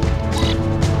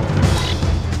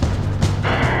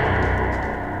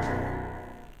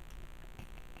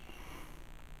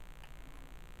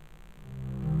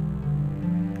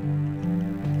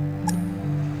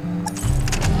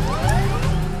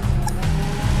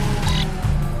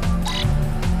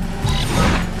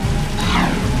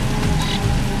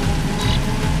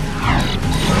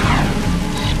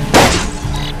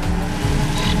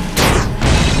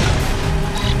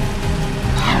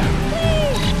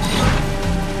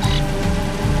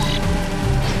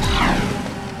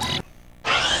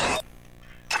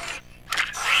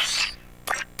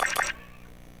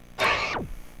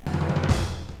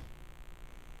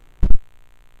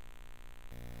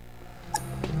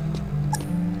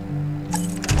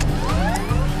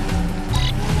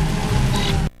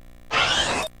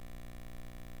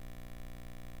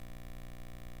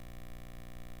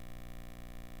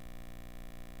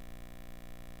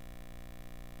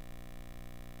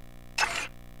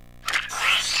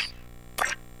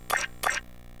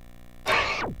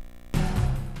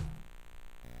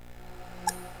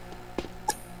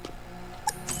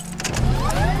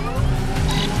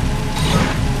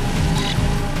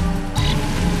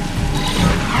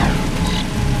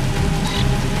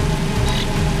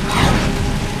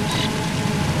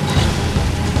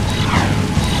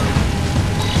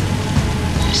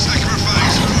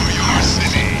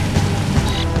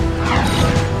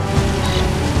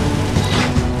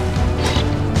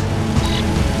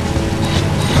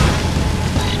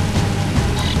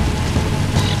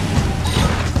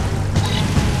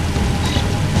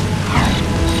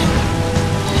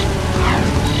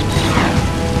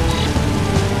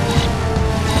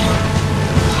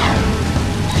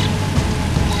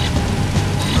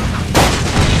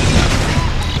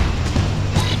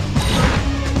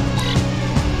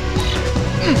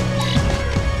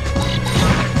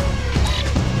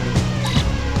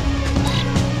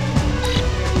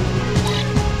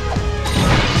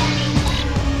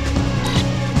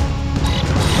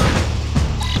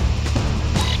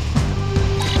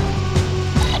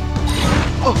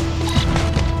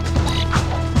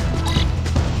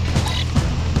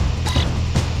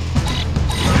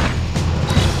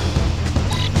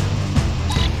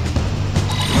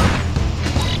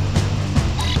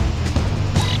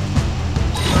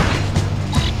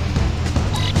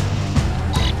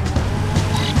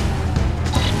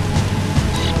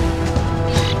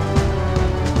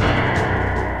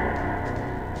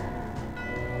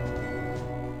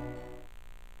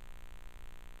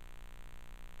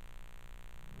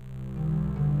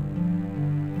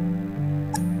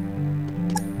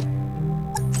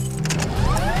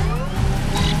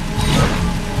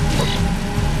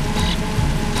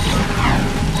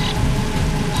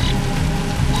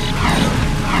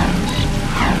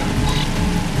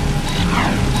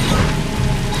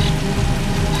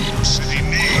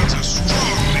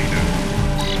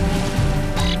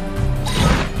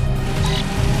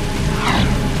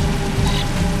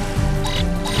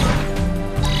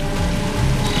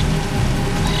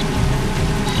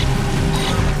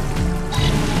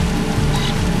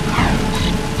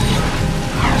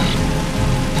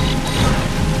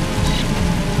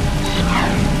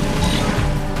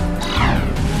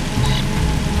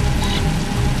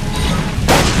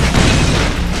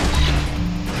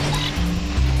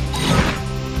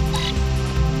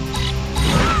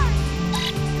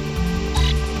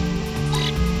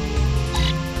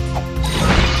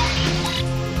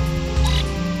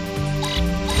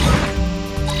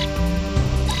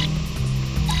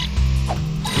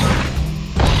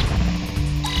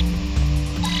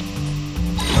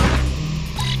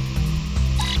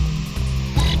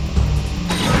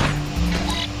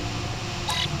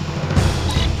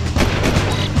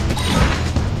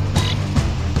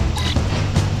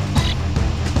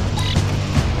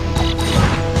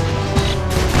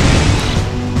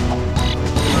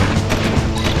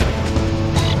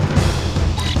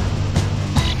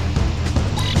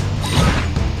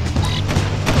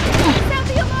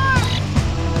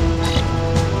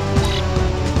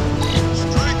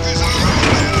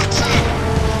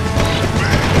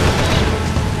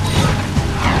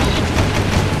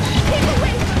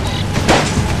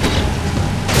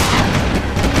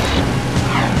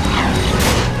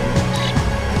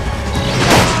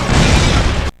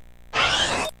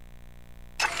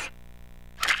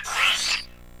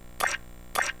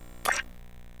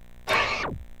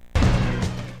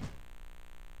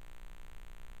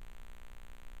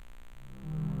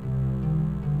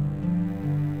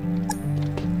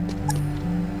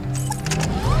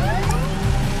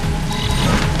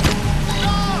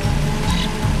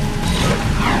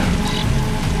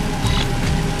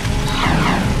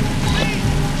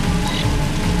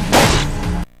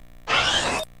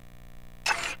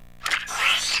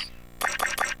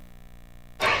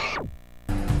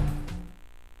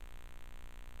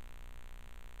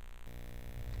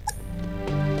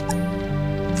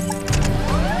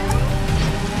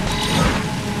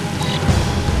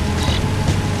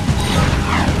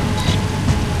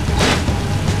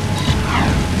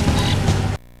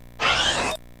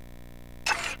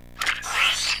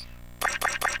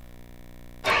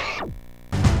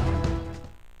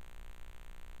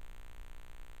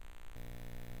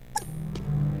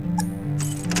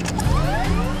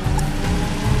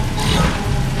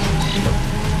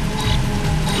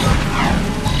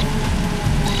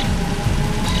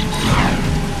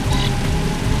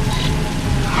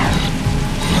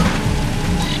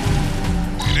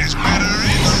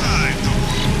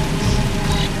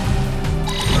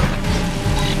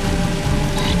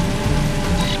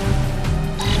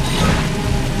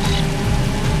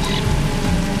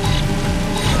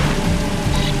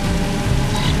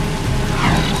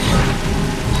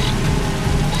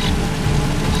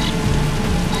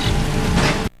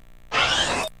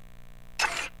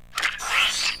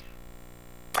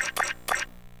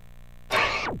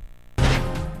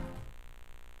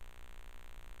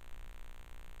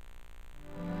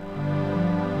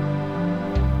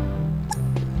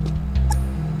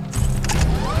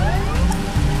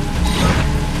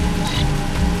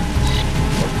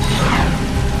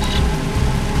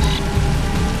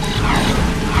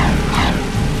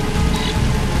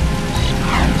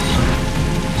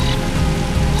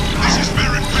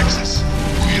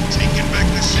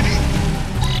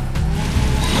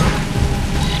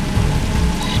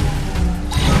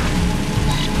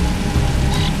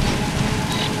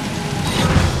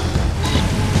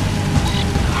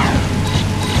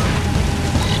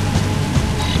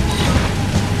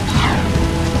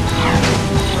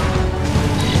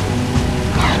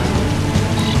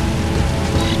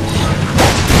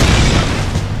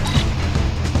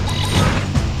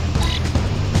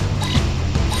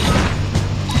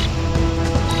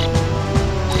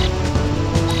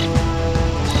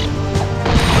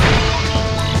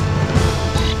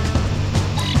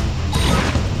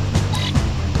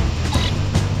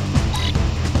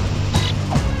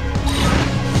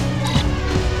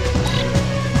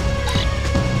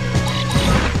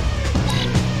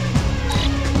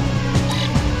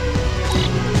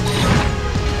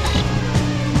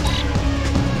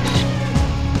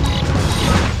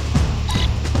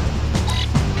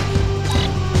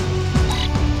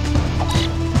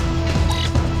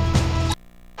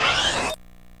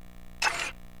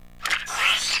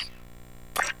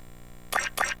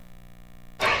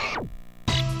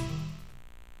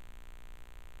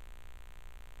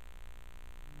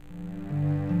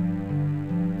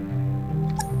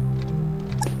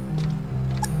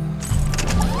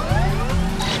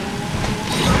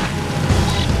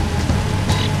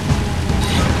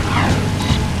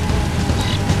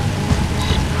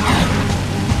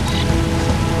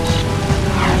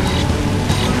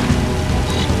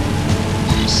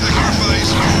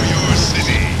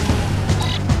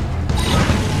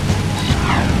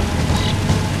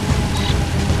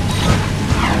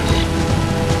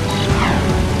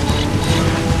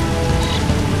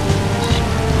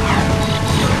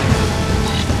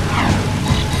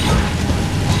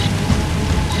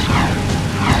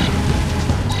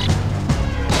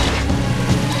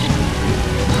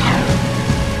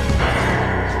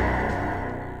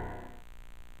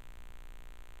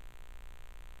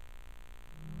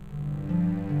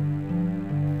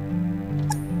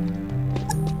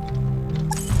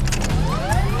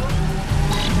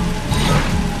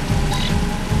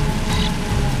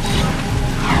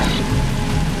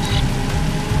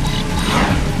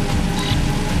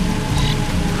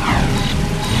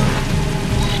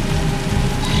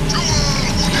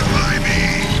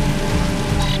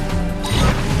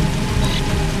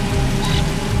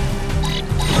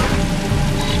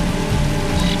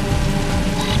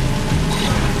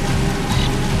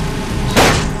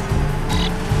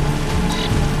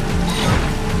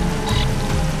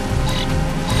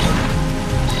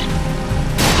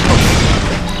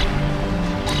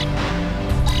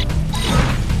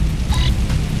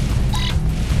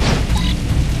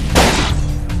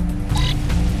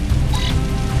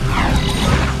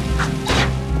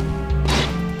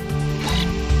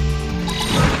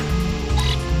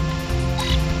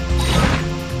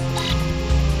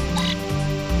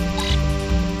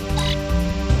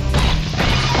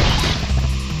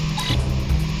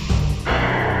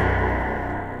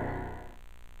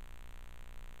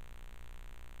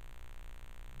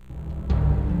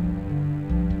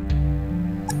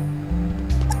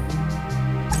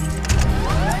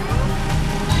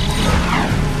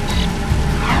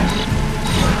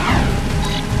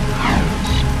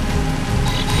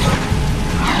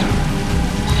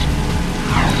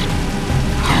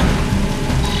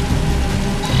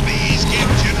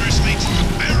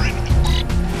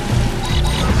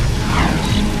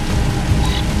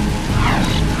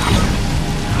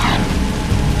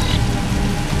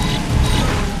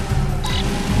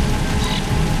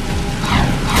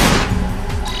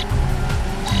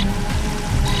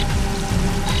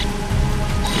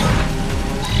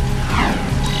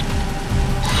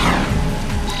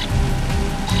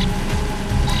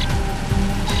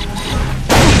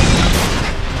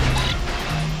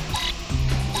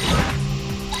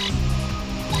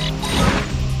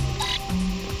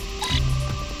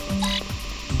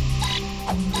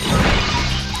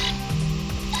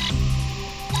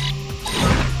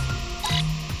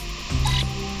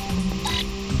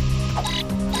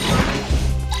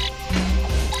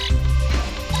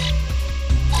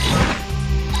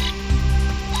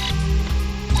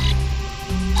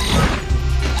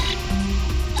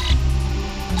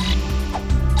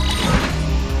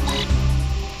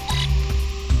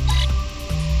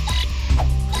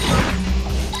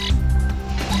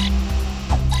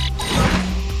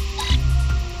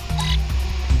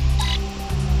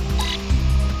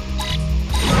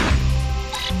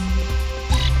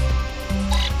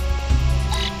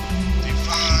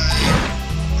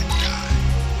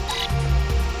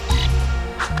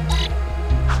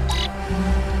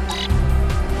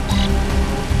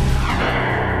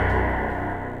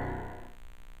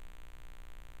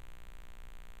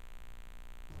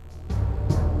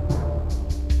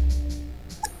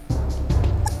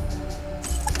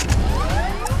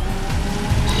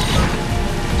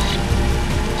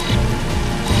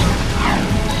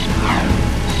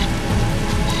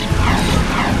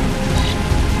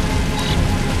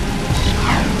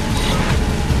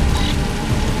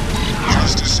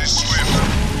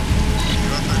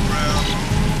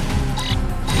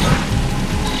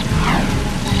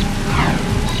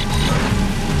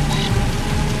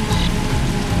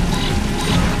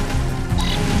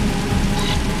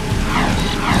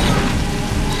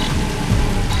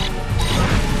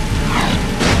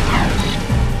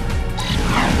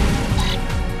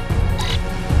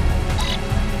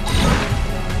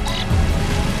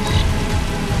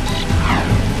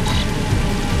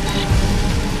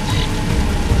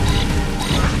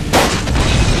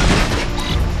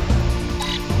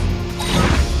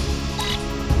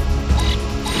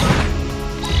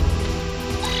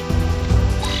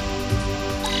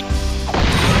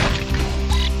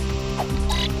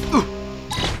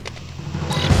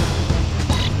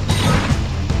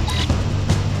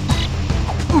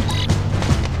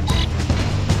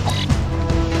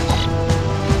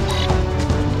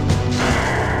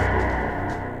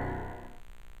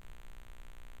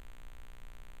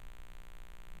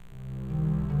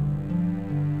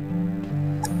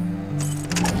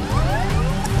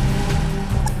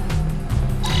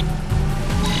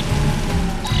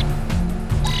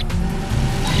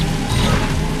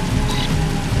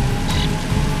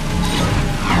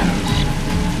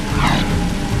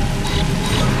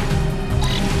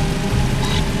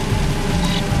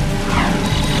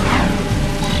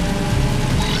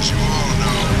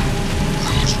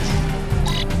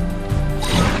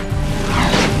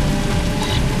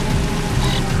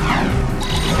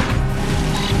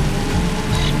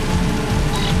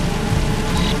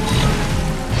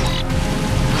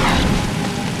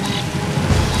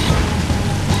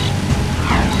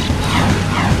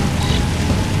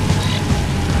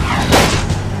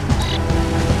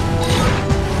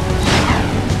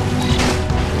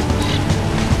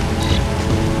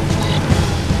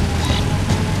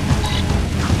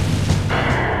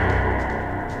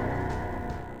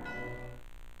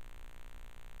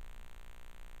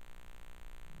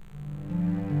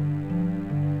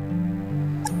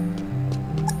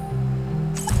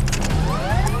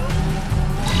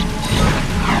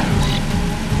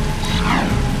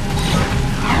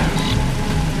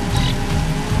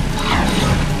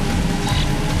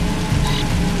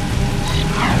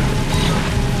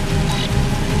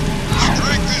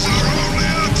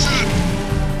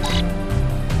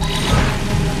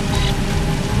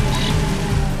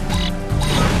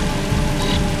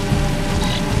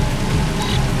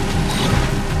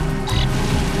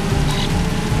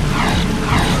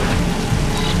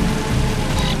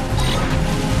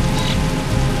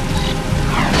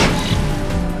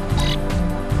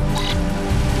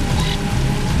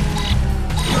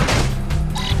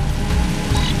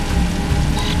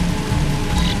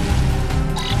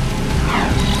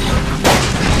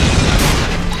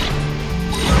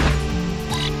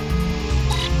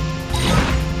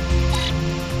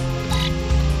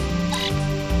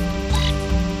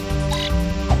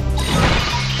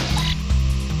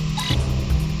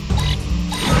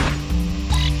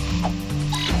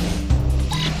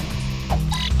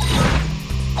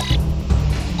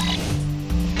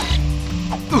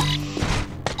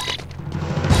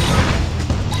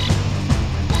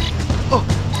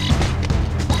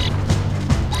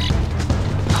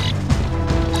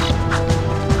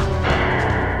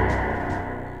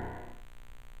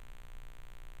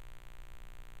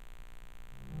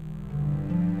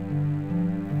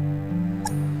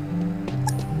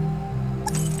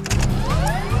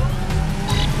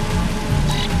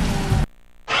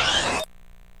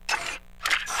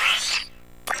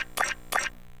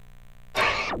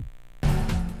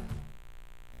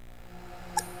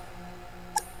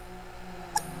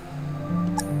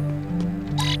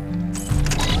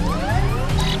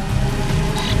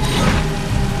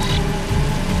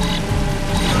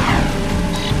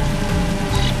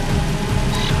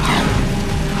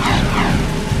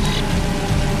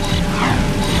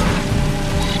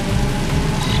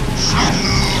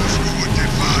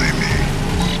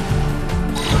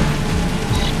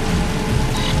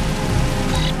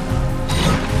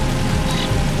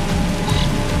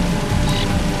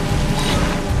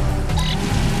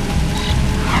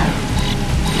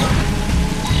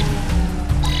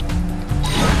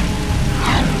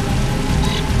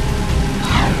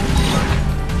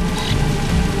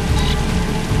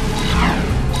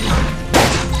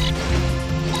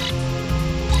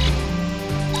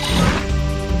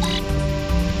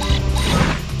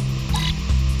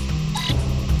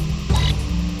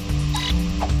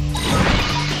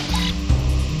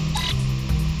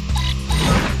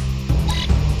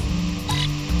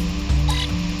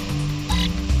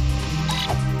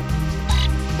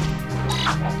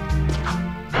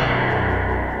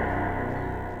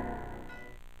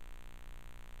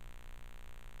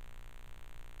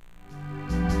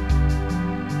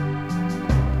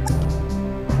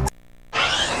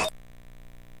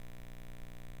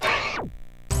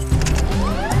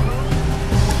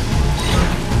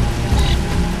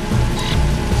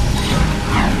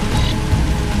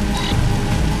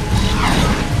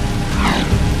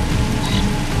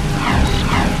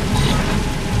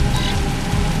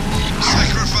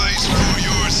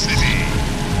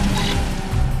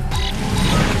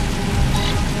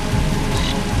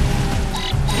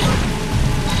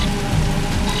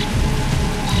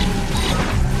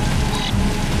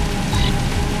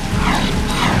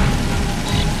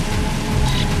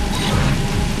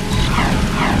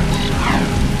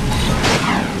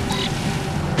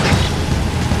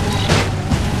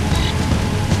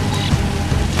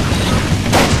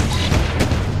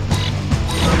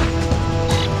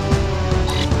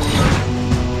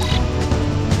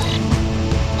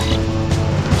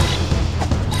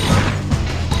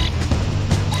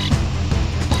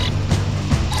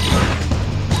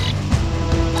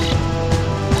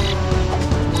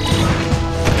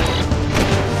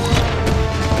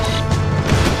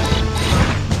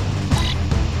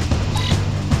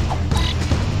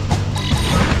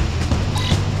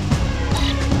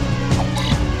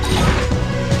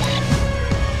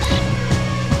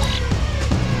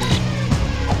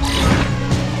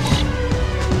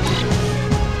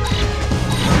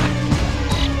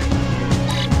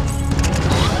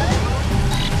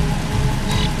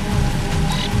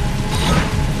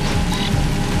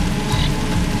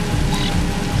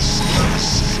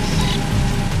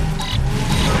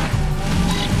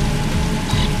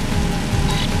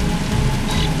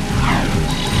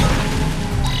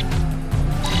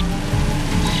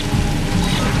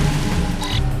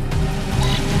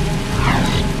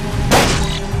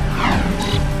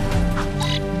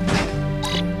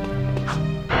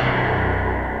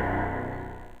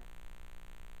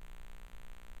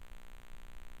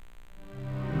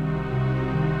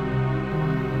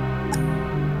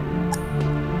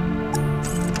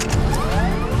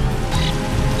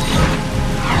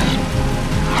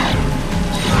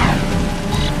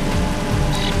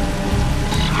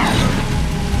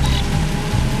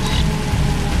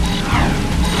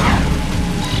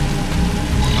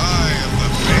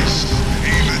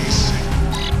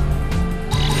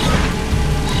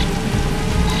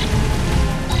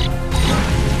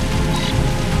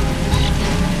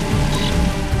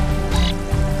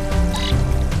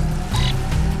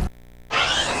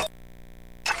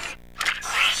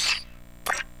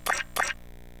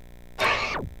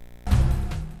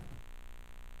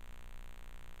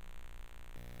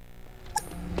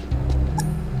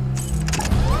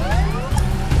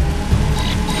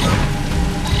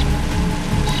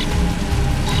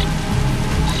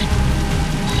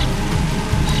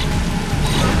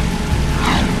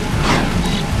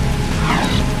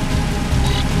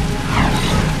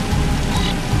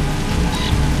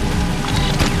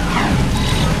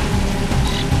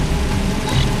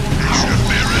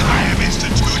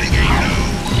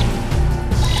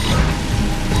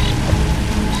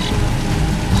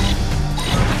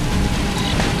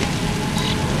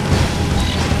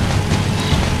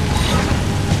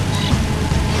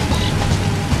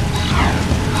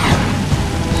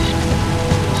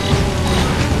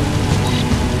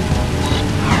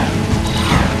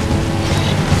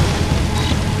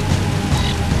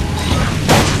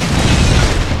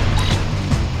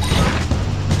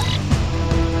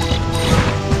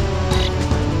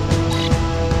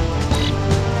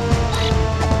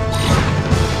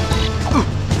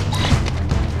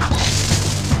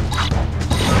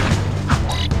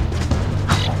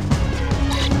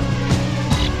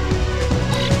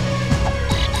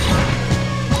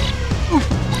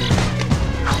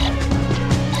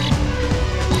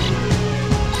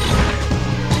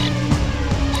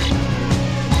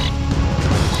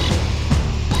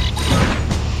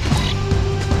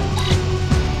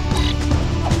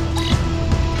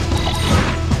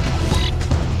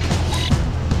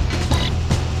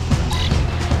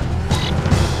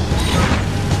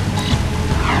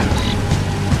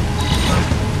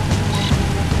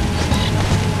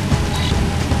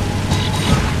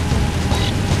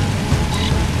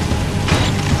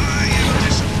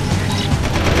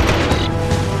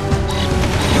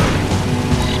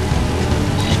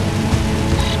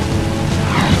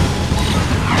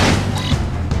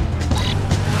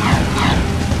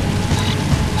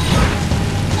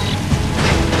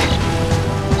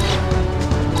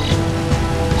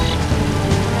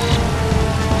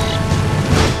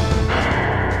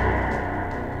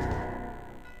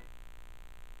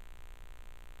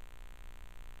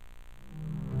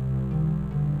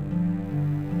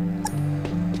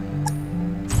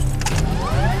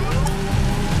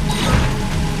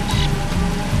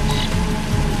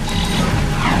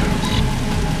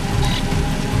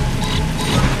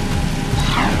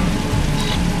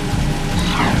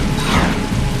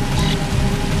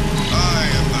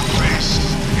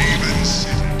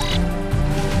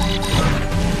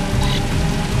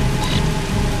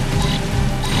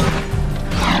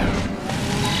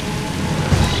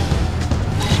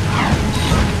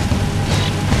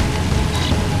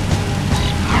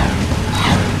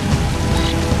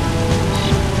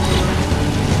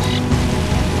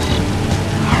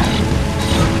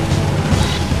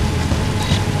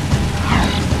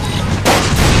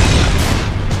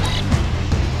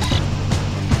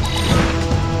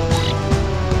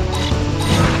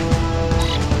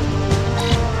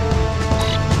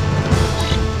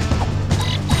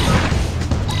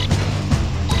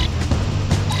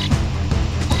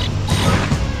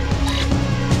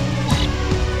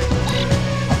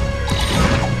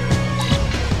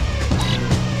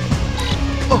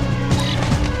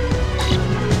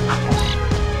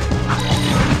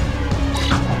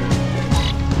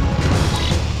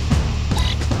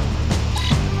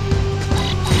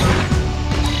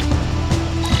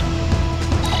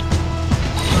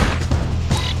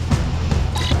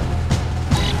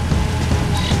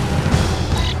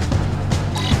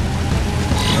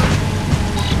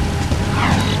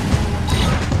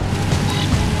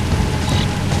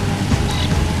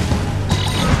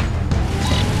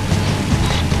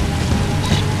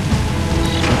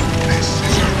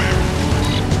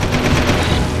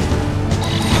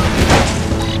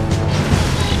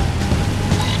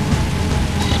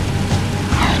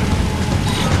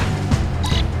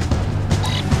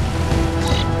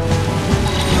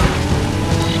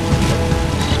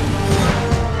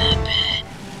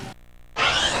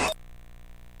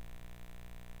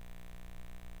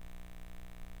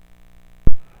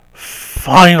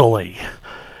 Finally!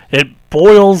 It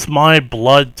boils my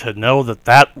blood to know that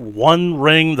that one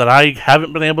ring that I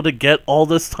haven't been able to get all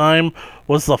this time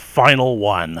was the final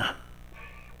one.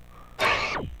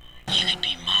 You could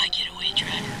be my getaway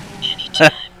driver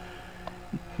anytime.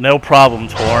 No problem,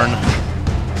 Torn.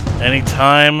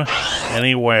 Anytime,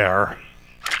 anywhere.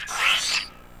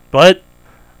 But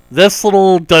this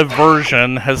little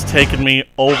diversion has taken me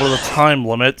over the time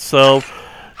limit, so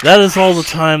that is all the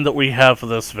time that we have for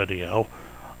this video.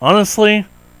 Honestly,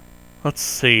 let's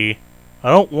see. I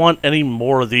don't want any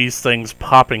more of these things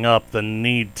popping up than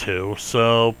need to,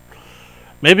 so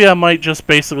maybe I might just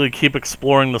basically keep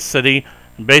exploring the city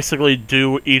and basically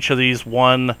do each of these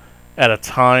one at a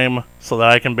time so that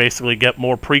I can basically get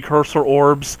more precursor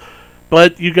orbs,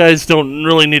 but you guys don't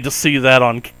really need to see that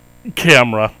on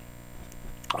camera.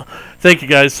 Thank you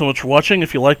guys so much for watching.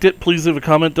 If you liked it, please leave a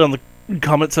comment down the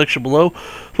comment section below.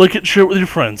 Like it, share it with your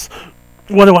friends.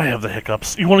 Why do I have the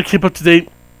hiccups? You want to keep up to date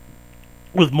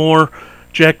with more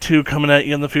Jak 2 coming at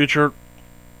you in the future?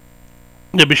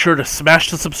 Yeah, be sure to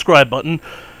smash the subscribe button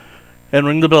and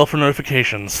ring the bell for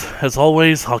notifications. As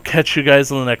always, I'll catch you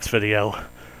guys in the next video.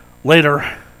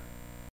 Later.